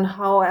reflect on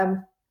how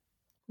a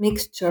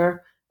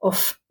mixture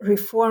of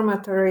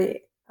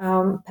reformatory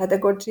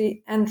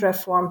pedagogy and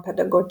reform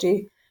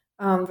pedagogy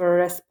were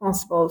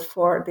responsible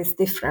for this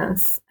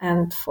difference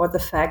and for the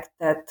fact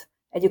that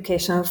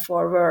education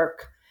for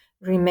work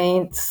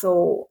remained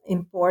so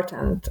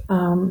important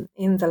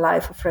in the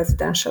life of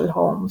residential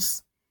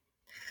homes.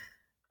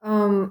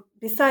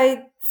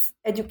 Besides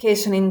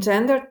education in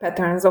gendered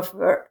patterns of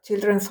work,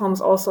 children's homes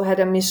also had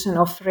a mission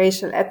of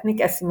racial ethnic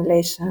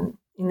assimilation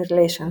in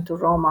relation to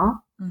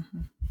Roma.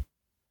 Mm-hmm.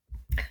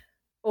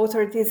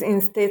 Authorities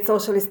in state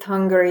socialist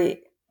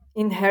Hungary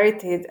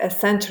inherited a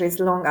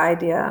centuries-long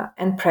idea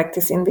and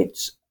practice in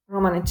which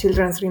Romani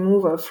children's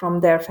removal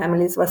from their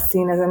families was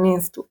seen as a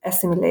means to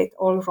assimilate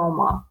all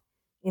Roma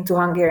into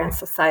Hungarian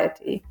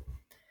society.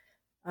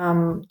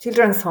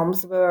 Children's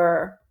homes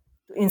were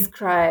to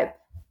inscribe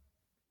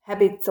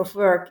habits of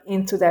work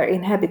into their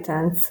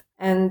inhabitants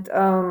and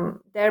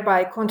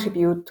thereby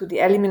contribute to the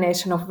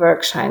elimination of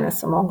work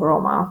shyness among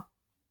Roma,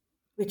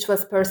 which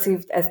was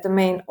perceived as the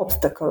main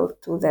obstacle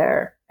to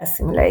their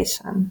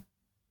assimilation.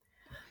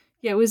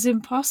 Yeah, it was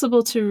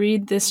impossible to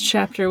read this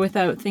chapter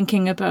without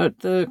thinking about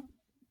the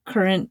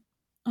current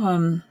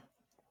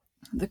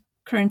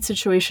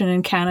situation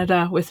in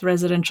Canada with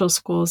residential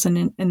schools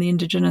and the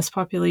Indigenous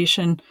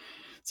population.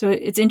 So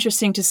it's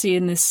interesting to see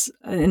in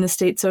the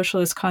state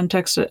socialist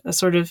context a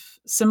sort of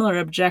similar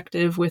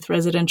objective with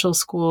residential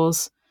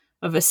schools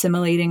of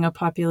assimilating a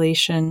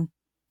population.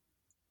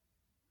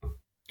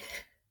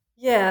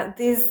 Yeah,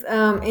 these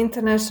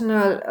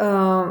international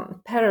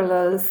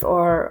parallels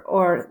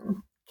or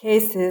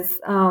cases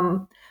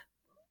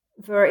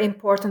were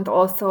important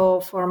also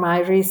for my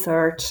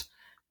research.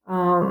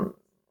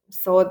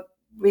 So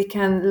we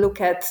can look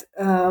at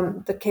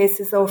the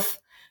cases of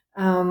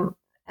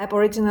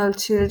Aboriginal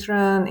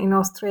children in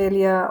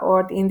Australia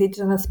or the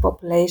Indigenous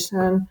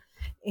population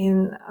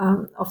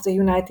of the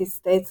United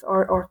States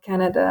or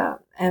Canada,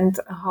 and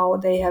how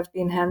they have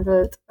been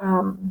handled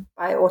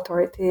by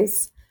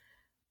authorities.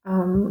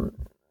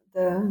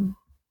 The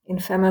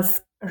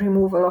infamous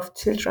removal of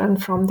children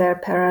from their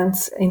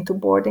parents into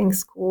boarding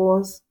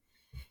schools,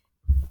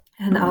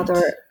 and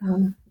other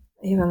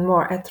even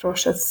more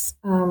atrocious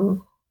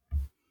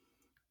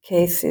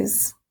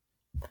cases.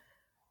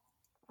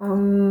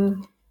 I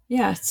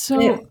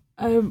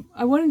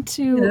wanted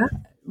to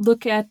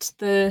look at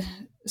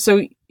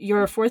so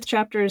your fourth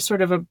chapter is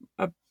sort of a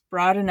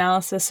broad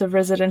analysis of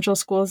residential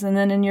schools, and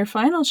then in your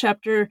final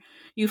chapter,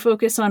 you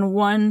focus on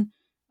one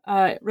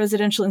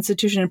residential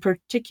institution in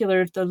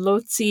particular, the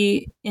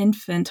Lóczy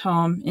Infant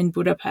Home in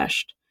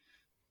Budapest,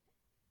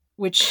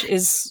 which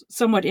is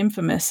somewhat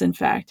infamous, in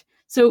fact.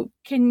 So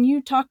can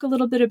you talk a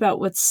little bit about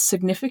what's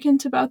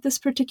significant about this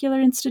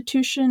particular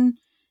institution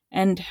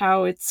and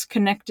how it's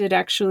connected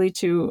actually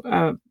to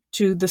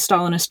the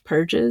Stalinist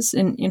purges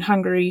in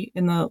Hungary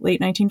in the late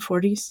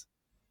 1940s?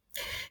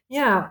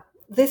 Yeah,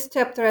 this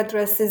chapter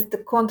addresses the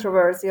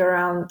controversy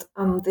around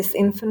this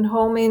infant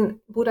home in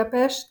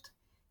Budapest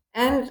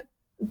and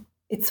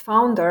its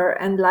founder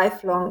and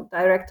lifelong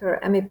director,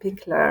 Emmy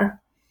Pickler.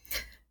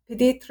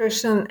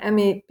 Pediatrician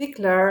Emmy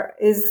Pickler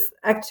is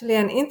actually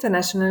an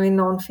internationally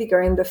known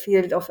figure in the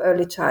field of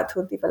early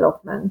childhood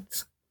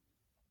development.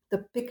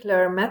 The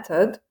Pickler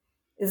method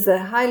is a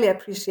highly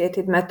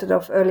appreciated method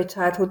of early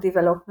childhood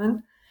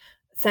development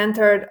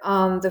centered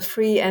on the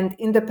free and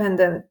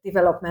independent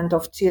development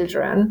of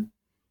children,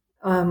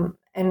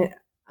 and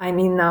I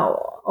mean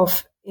now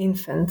of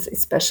infants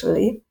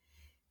especially.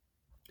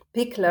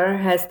 Pickler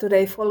has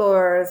today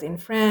followers in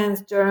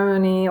France,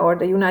 Germany, or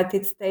the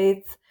United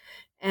States,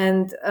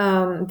 and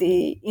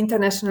the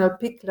international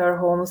Pickler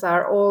homes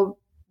are all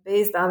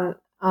based on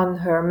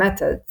her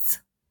methods.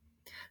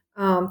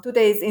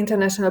 Today's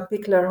international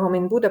Pickler home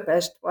in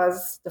Budapest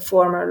was the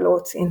former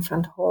Lóczy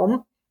Infant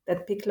Home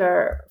that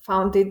Pickler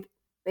founded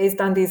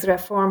based on these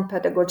reform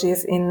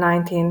pedagogies in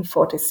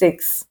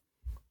 1946.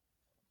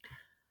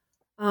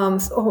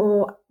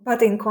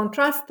 But in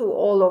contrast to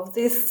all of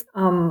this,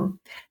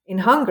 in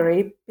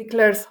Hungary,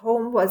 Pickler's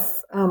home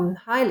was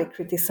highly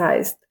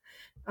criticized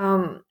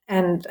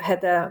and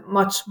had a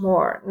much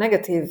more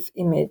negative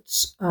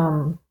image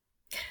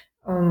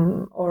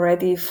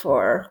already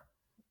for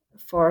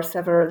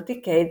several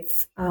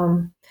decades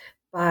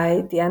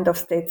by the end of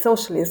state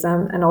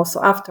socialism and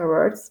also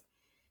afterwards.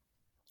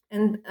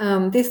 And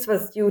this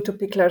was due to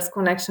Pickler's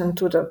connection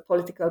to the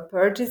political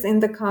purges in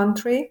the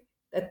country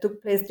that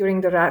took place during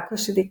the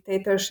Rákosi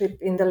dictatorship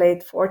in the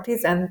late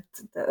 40s and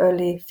the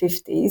early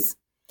 50s.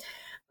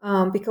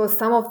 Because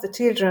some of the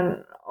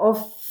children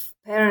of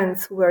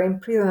parents who were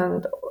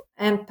imprisoned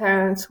and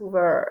parents who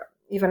were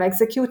even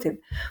executed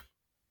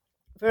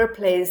were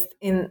placed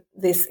in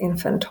this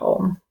infant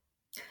home.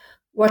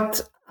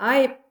 What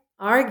I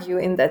argue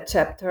in that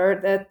chapter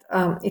that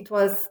it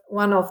was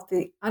one of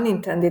the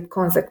unintended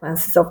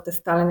consequences of the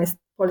Stalinist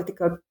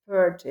political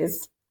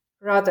purges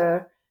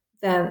rather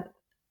than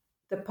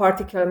the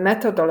particular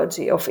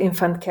methodology of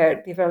infant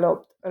care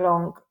developed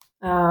along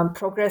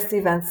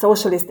progressive and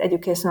socialist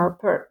educational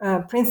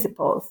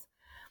principles,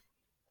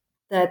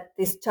 that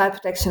this child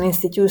protection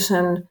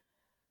institution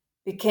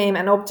became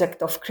an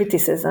object of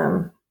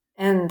criticism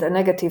and a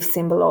negative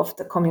symbol of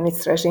the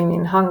communist regime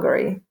in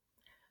Hungary.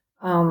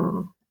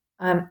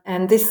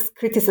 And this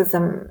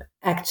criticism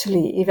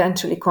actually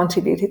eventually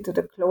contributed to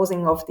the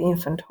closing of the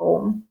infant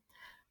home.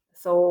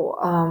 So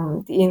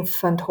the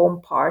infant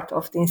home part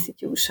of the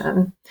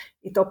institution,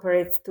 it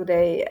operates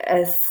today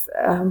as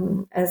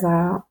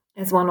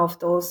one of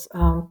those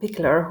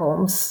Pickler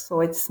homes.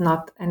 So it's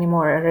not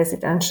anymore a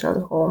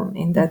residential home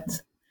in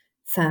that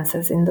sense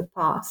as in the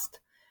past.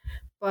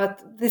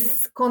 But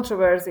this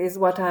controversy is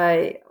what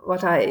I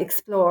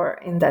explore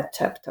in that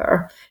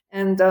chapter,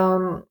 and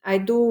I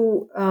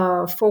do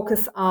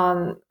focus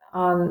on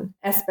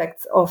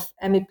aspects of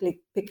Emmy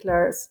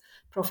Pickler's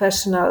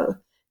professional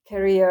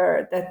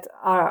career that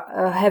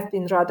have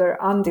been rather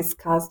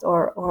undiscussed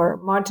or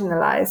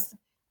marginalized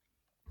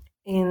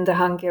in the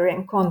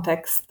Hungarian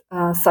context,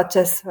 such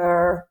as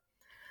her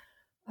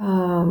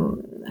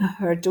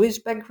Jewish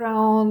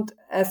background,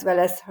 as well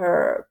as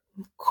her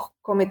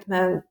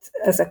commitment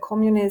as a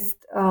communist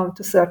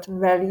to certain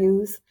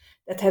values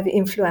that have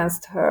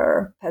influenced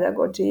her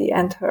pedagogy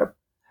and her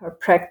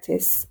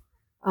practice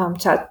of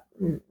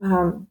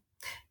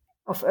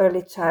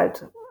early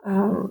child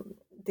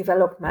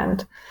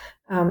development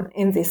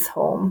in this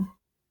home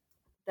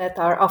that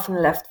are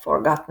often left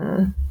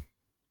forgotten.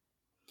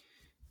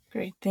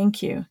 Great,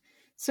 thank you.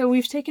 So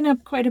we've taken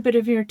up quite a bit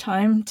of your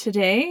time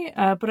today,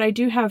 but I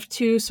do have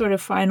two sort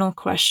of final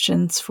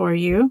questions for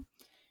you.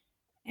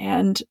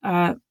 And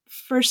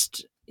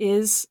first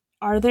is,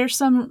 are there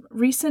some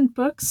recent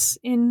books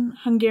in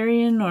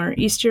Hungarian or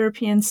East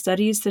European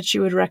studies that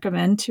you would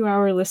recommend to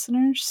our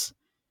listeners?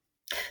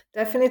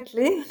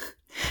 Definitely.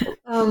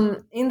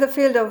 In the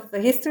field of the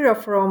history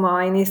of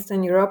Roma in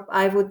Eastern Europe,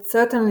 I would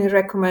certainly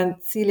recommend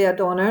Celia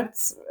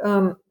Donnert's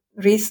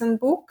recent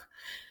book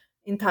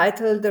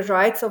entitled The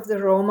Rights of the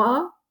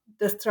Roma,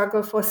 The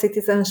Struggle for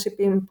Citizenship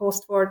in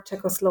Post-War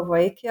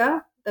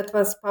Czechoslovakia, that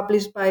was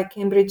published by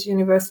Cambridge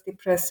University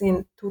Press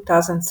in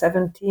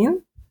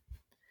 2017.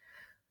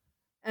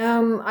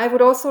 I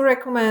would also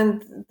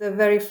recommend the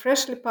very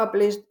freshly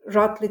published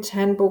Routledge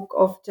Handbook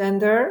of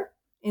Gender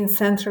in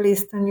Central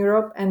Eastern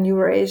Europe and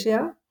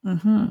Eurasia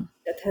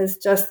that has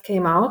just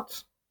came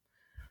out.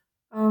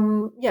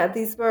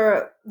 These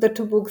were the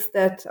two books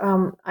that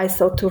I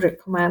sought to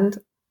recommend.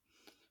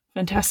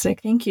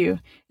 Fantastic. Thank you.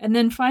 And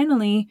then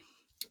finally,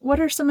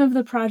 what are some of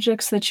the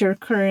projects that you're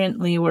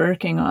currently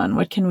working on?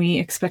 What can we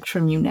expect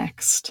from you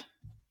next?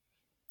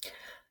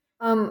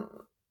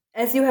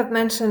 As you have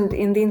mentioned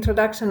in the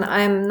introduction,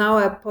 I am now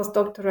a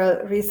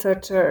postdoctoral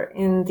researcher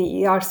in the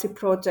ERC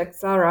project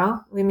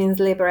ZARA, Women's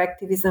Labor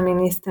Activism in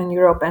Eastern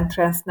Europe and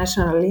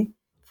Transnationally,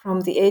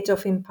 from the Age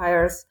of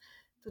Empires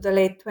to the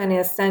late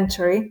 20th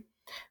century,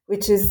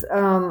 which is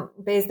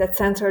based at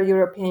Central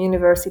European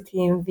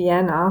University in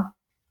Vienna.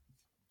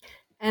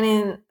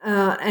 And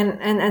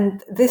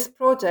this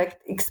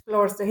project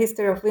explores the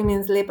history of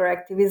women's labor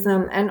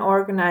activism and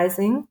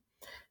organizing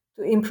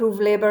to improve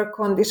labor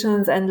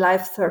conditions and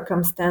life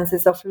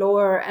circumstances of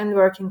lower and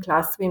working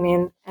class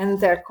women and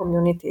their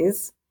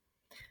communities.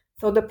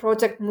 So the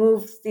project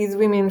moves these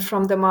women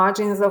from the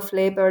margins of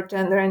labor,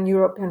 gender, and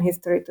European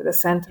history to the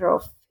center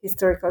of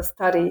historical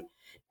study.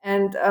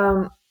 And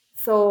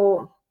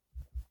so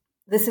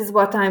this is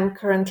what I'm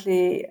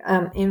currently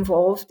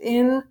involved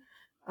in.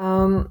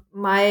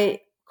 My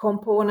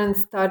component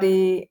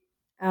study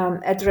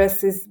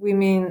addresses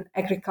women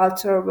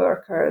agricultural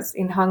workers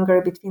in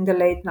Hungary between the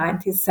late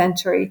 19th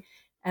century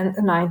and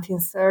the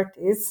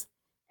 1930s,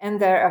 and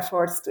their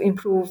efforts to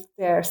improve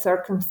their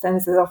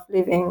circumstances of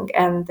living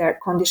and their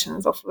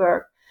conditions of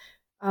work.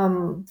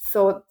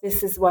 So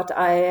this is what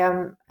I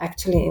am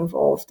actually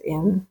involved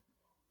in.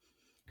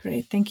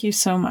 Great. Thank you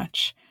so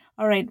much.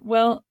 All right.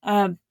 Well,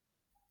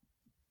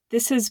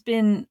 this has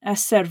been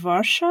Eszter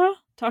Varsa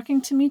talking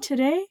to me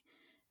today.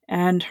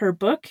 And her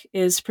book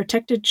is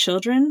Protected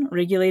Children,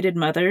 Regulated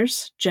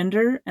Mothers,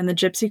 Gender, and the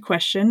Gypsy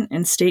Question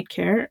in State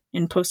Care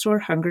in Post-War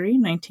Hungary,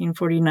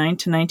 1949 to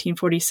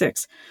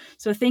 1946.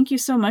 So thank you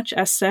so much,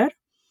 Eszter.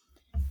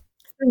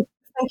 Thank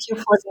you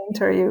for the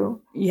interview.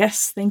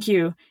 Yes, thank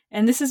you.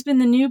 And this has been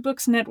the New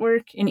Books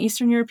Network in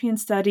Eastern European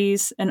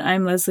Studies, and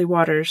I'm Leslie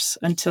Waters.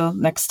 Until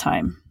next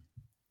time.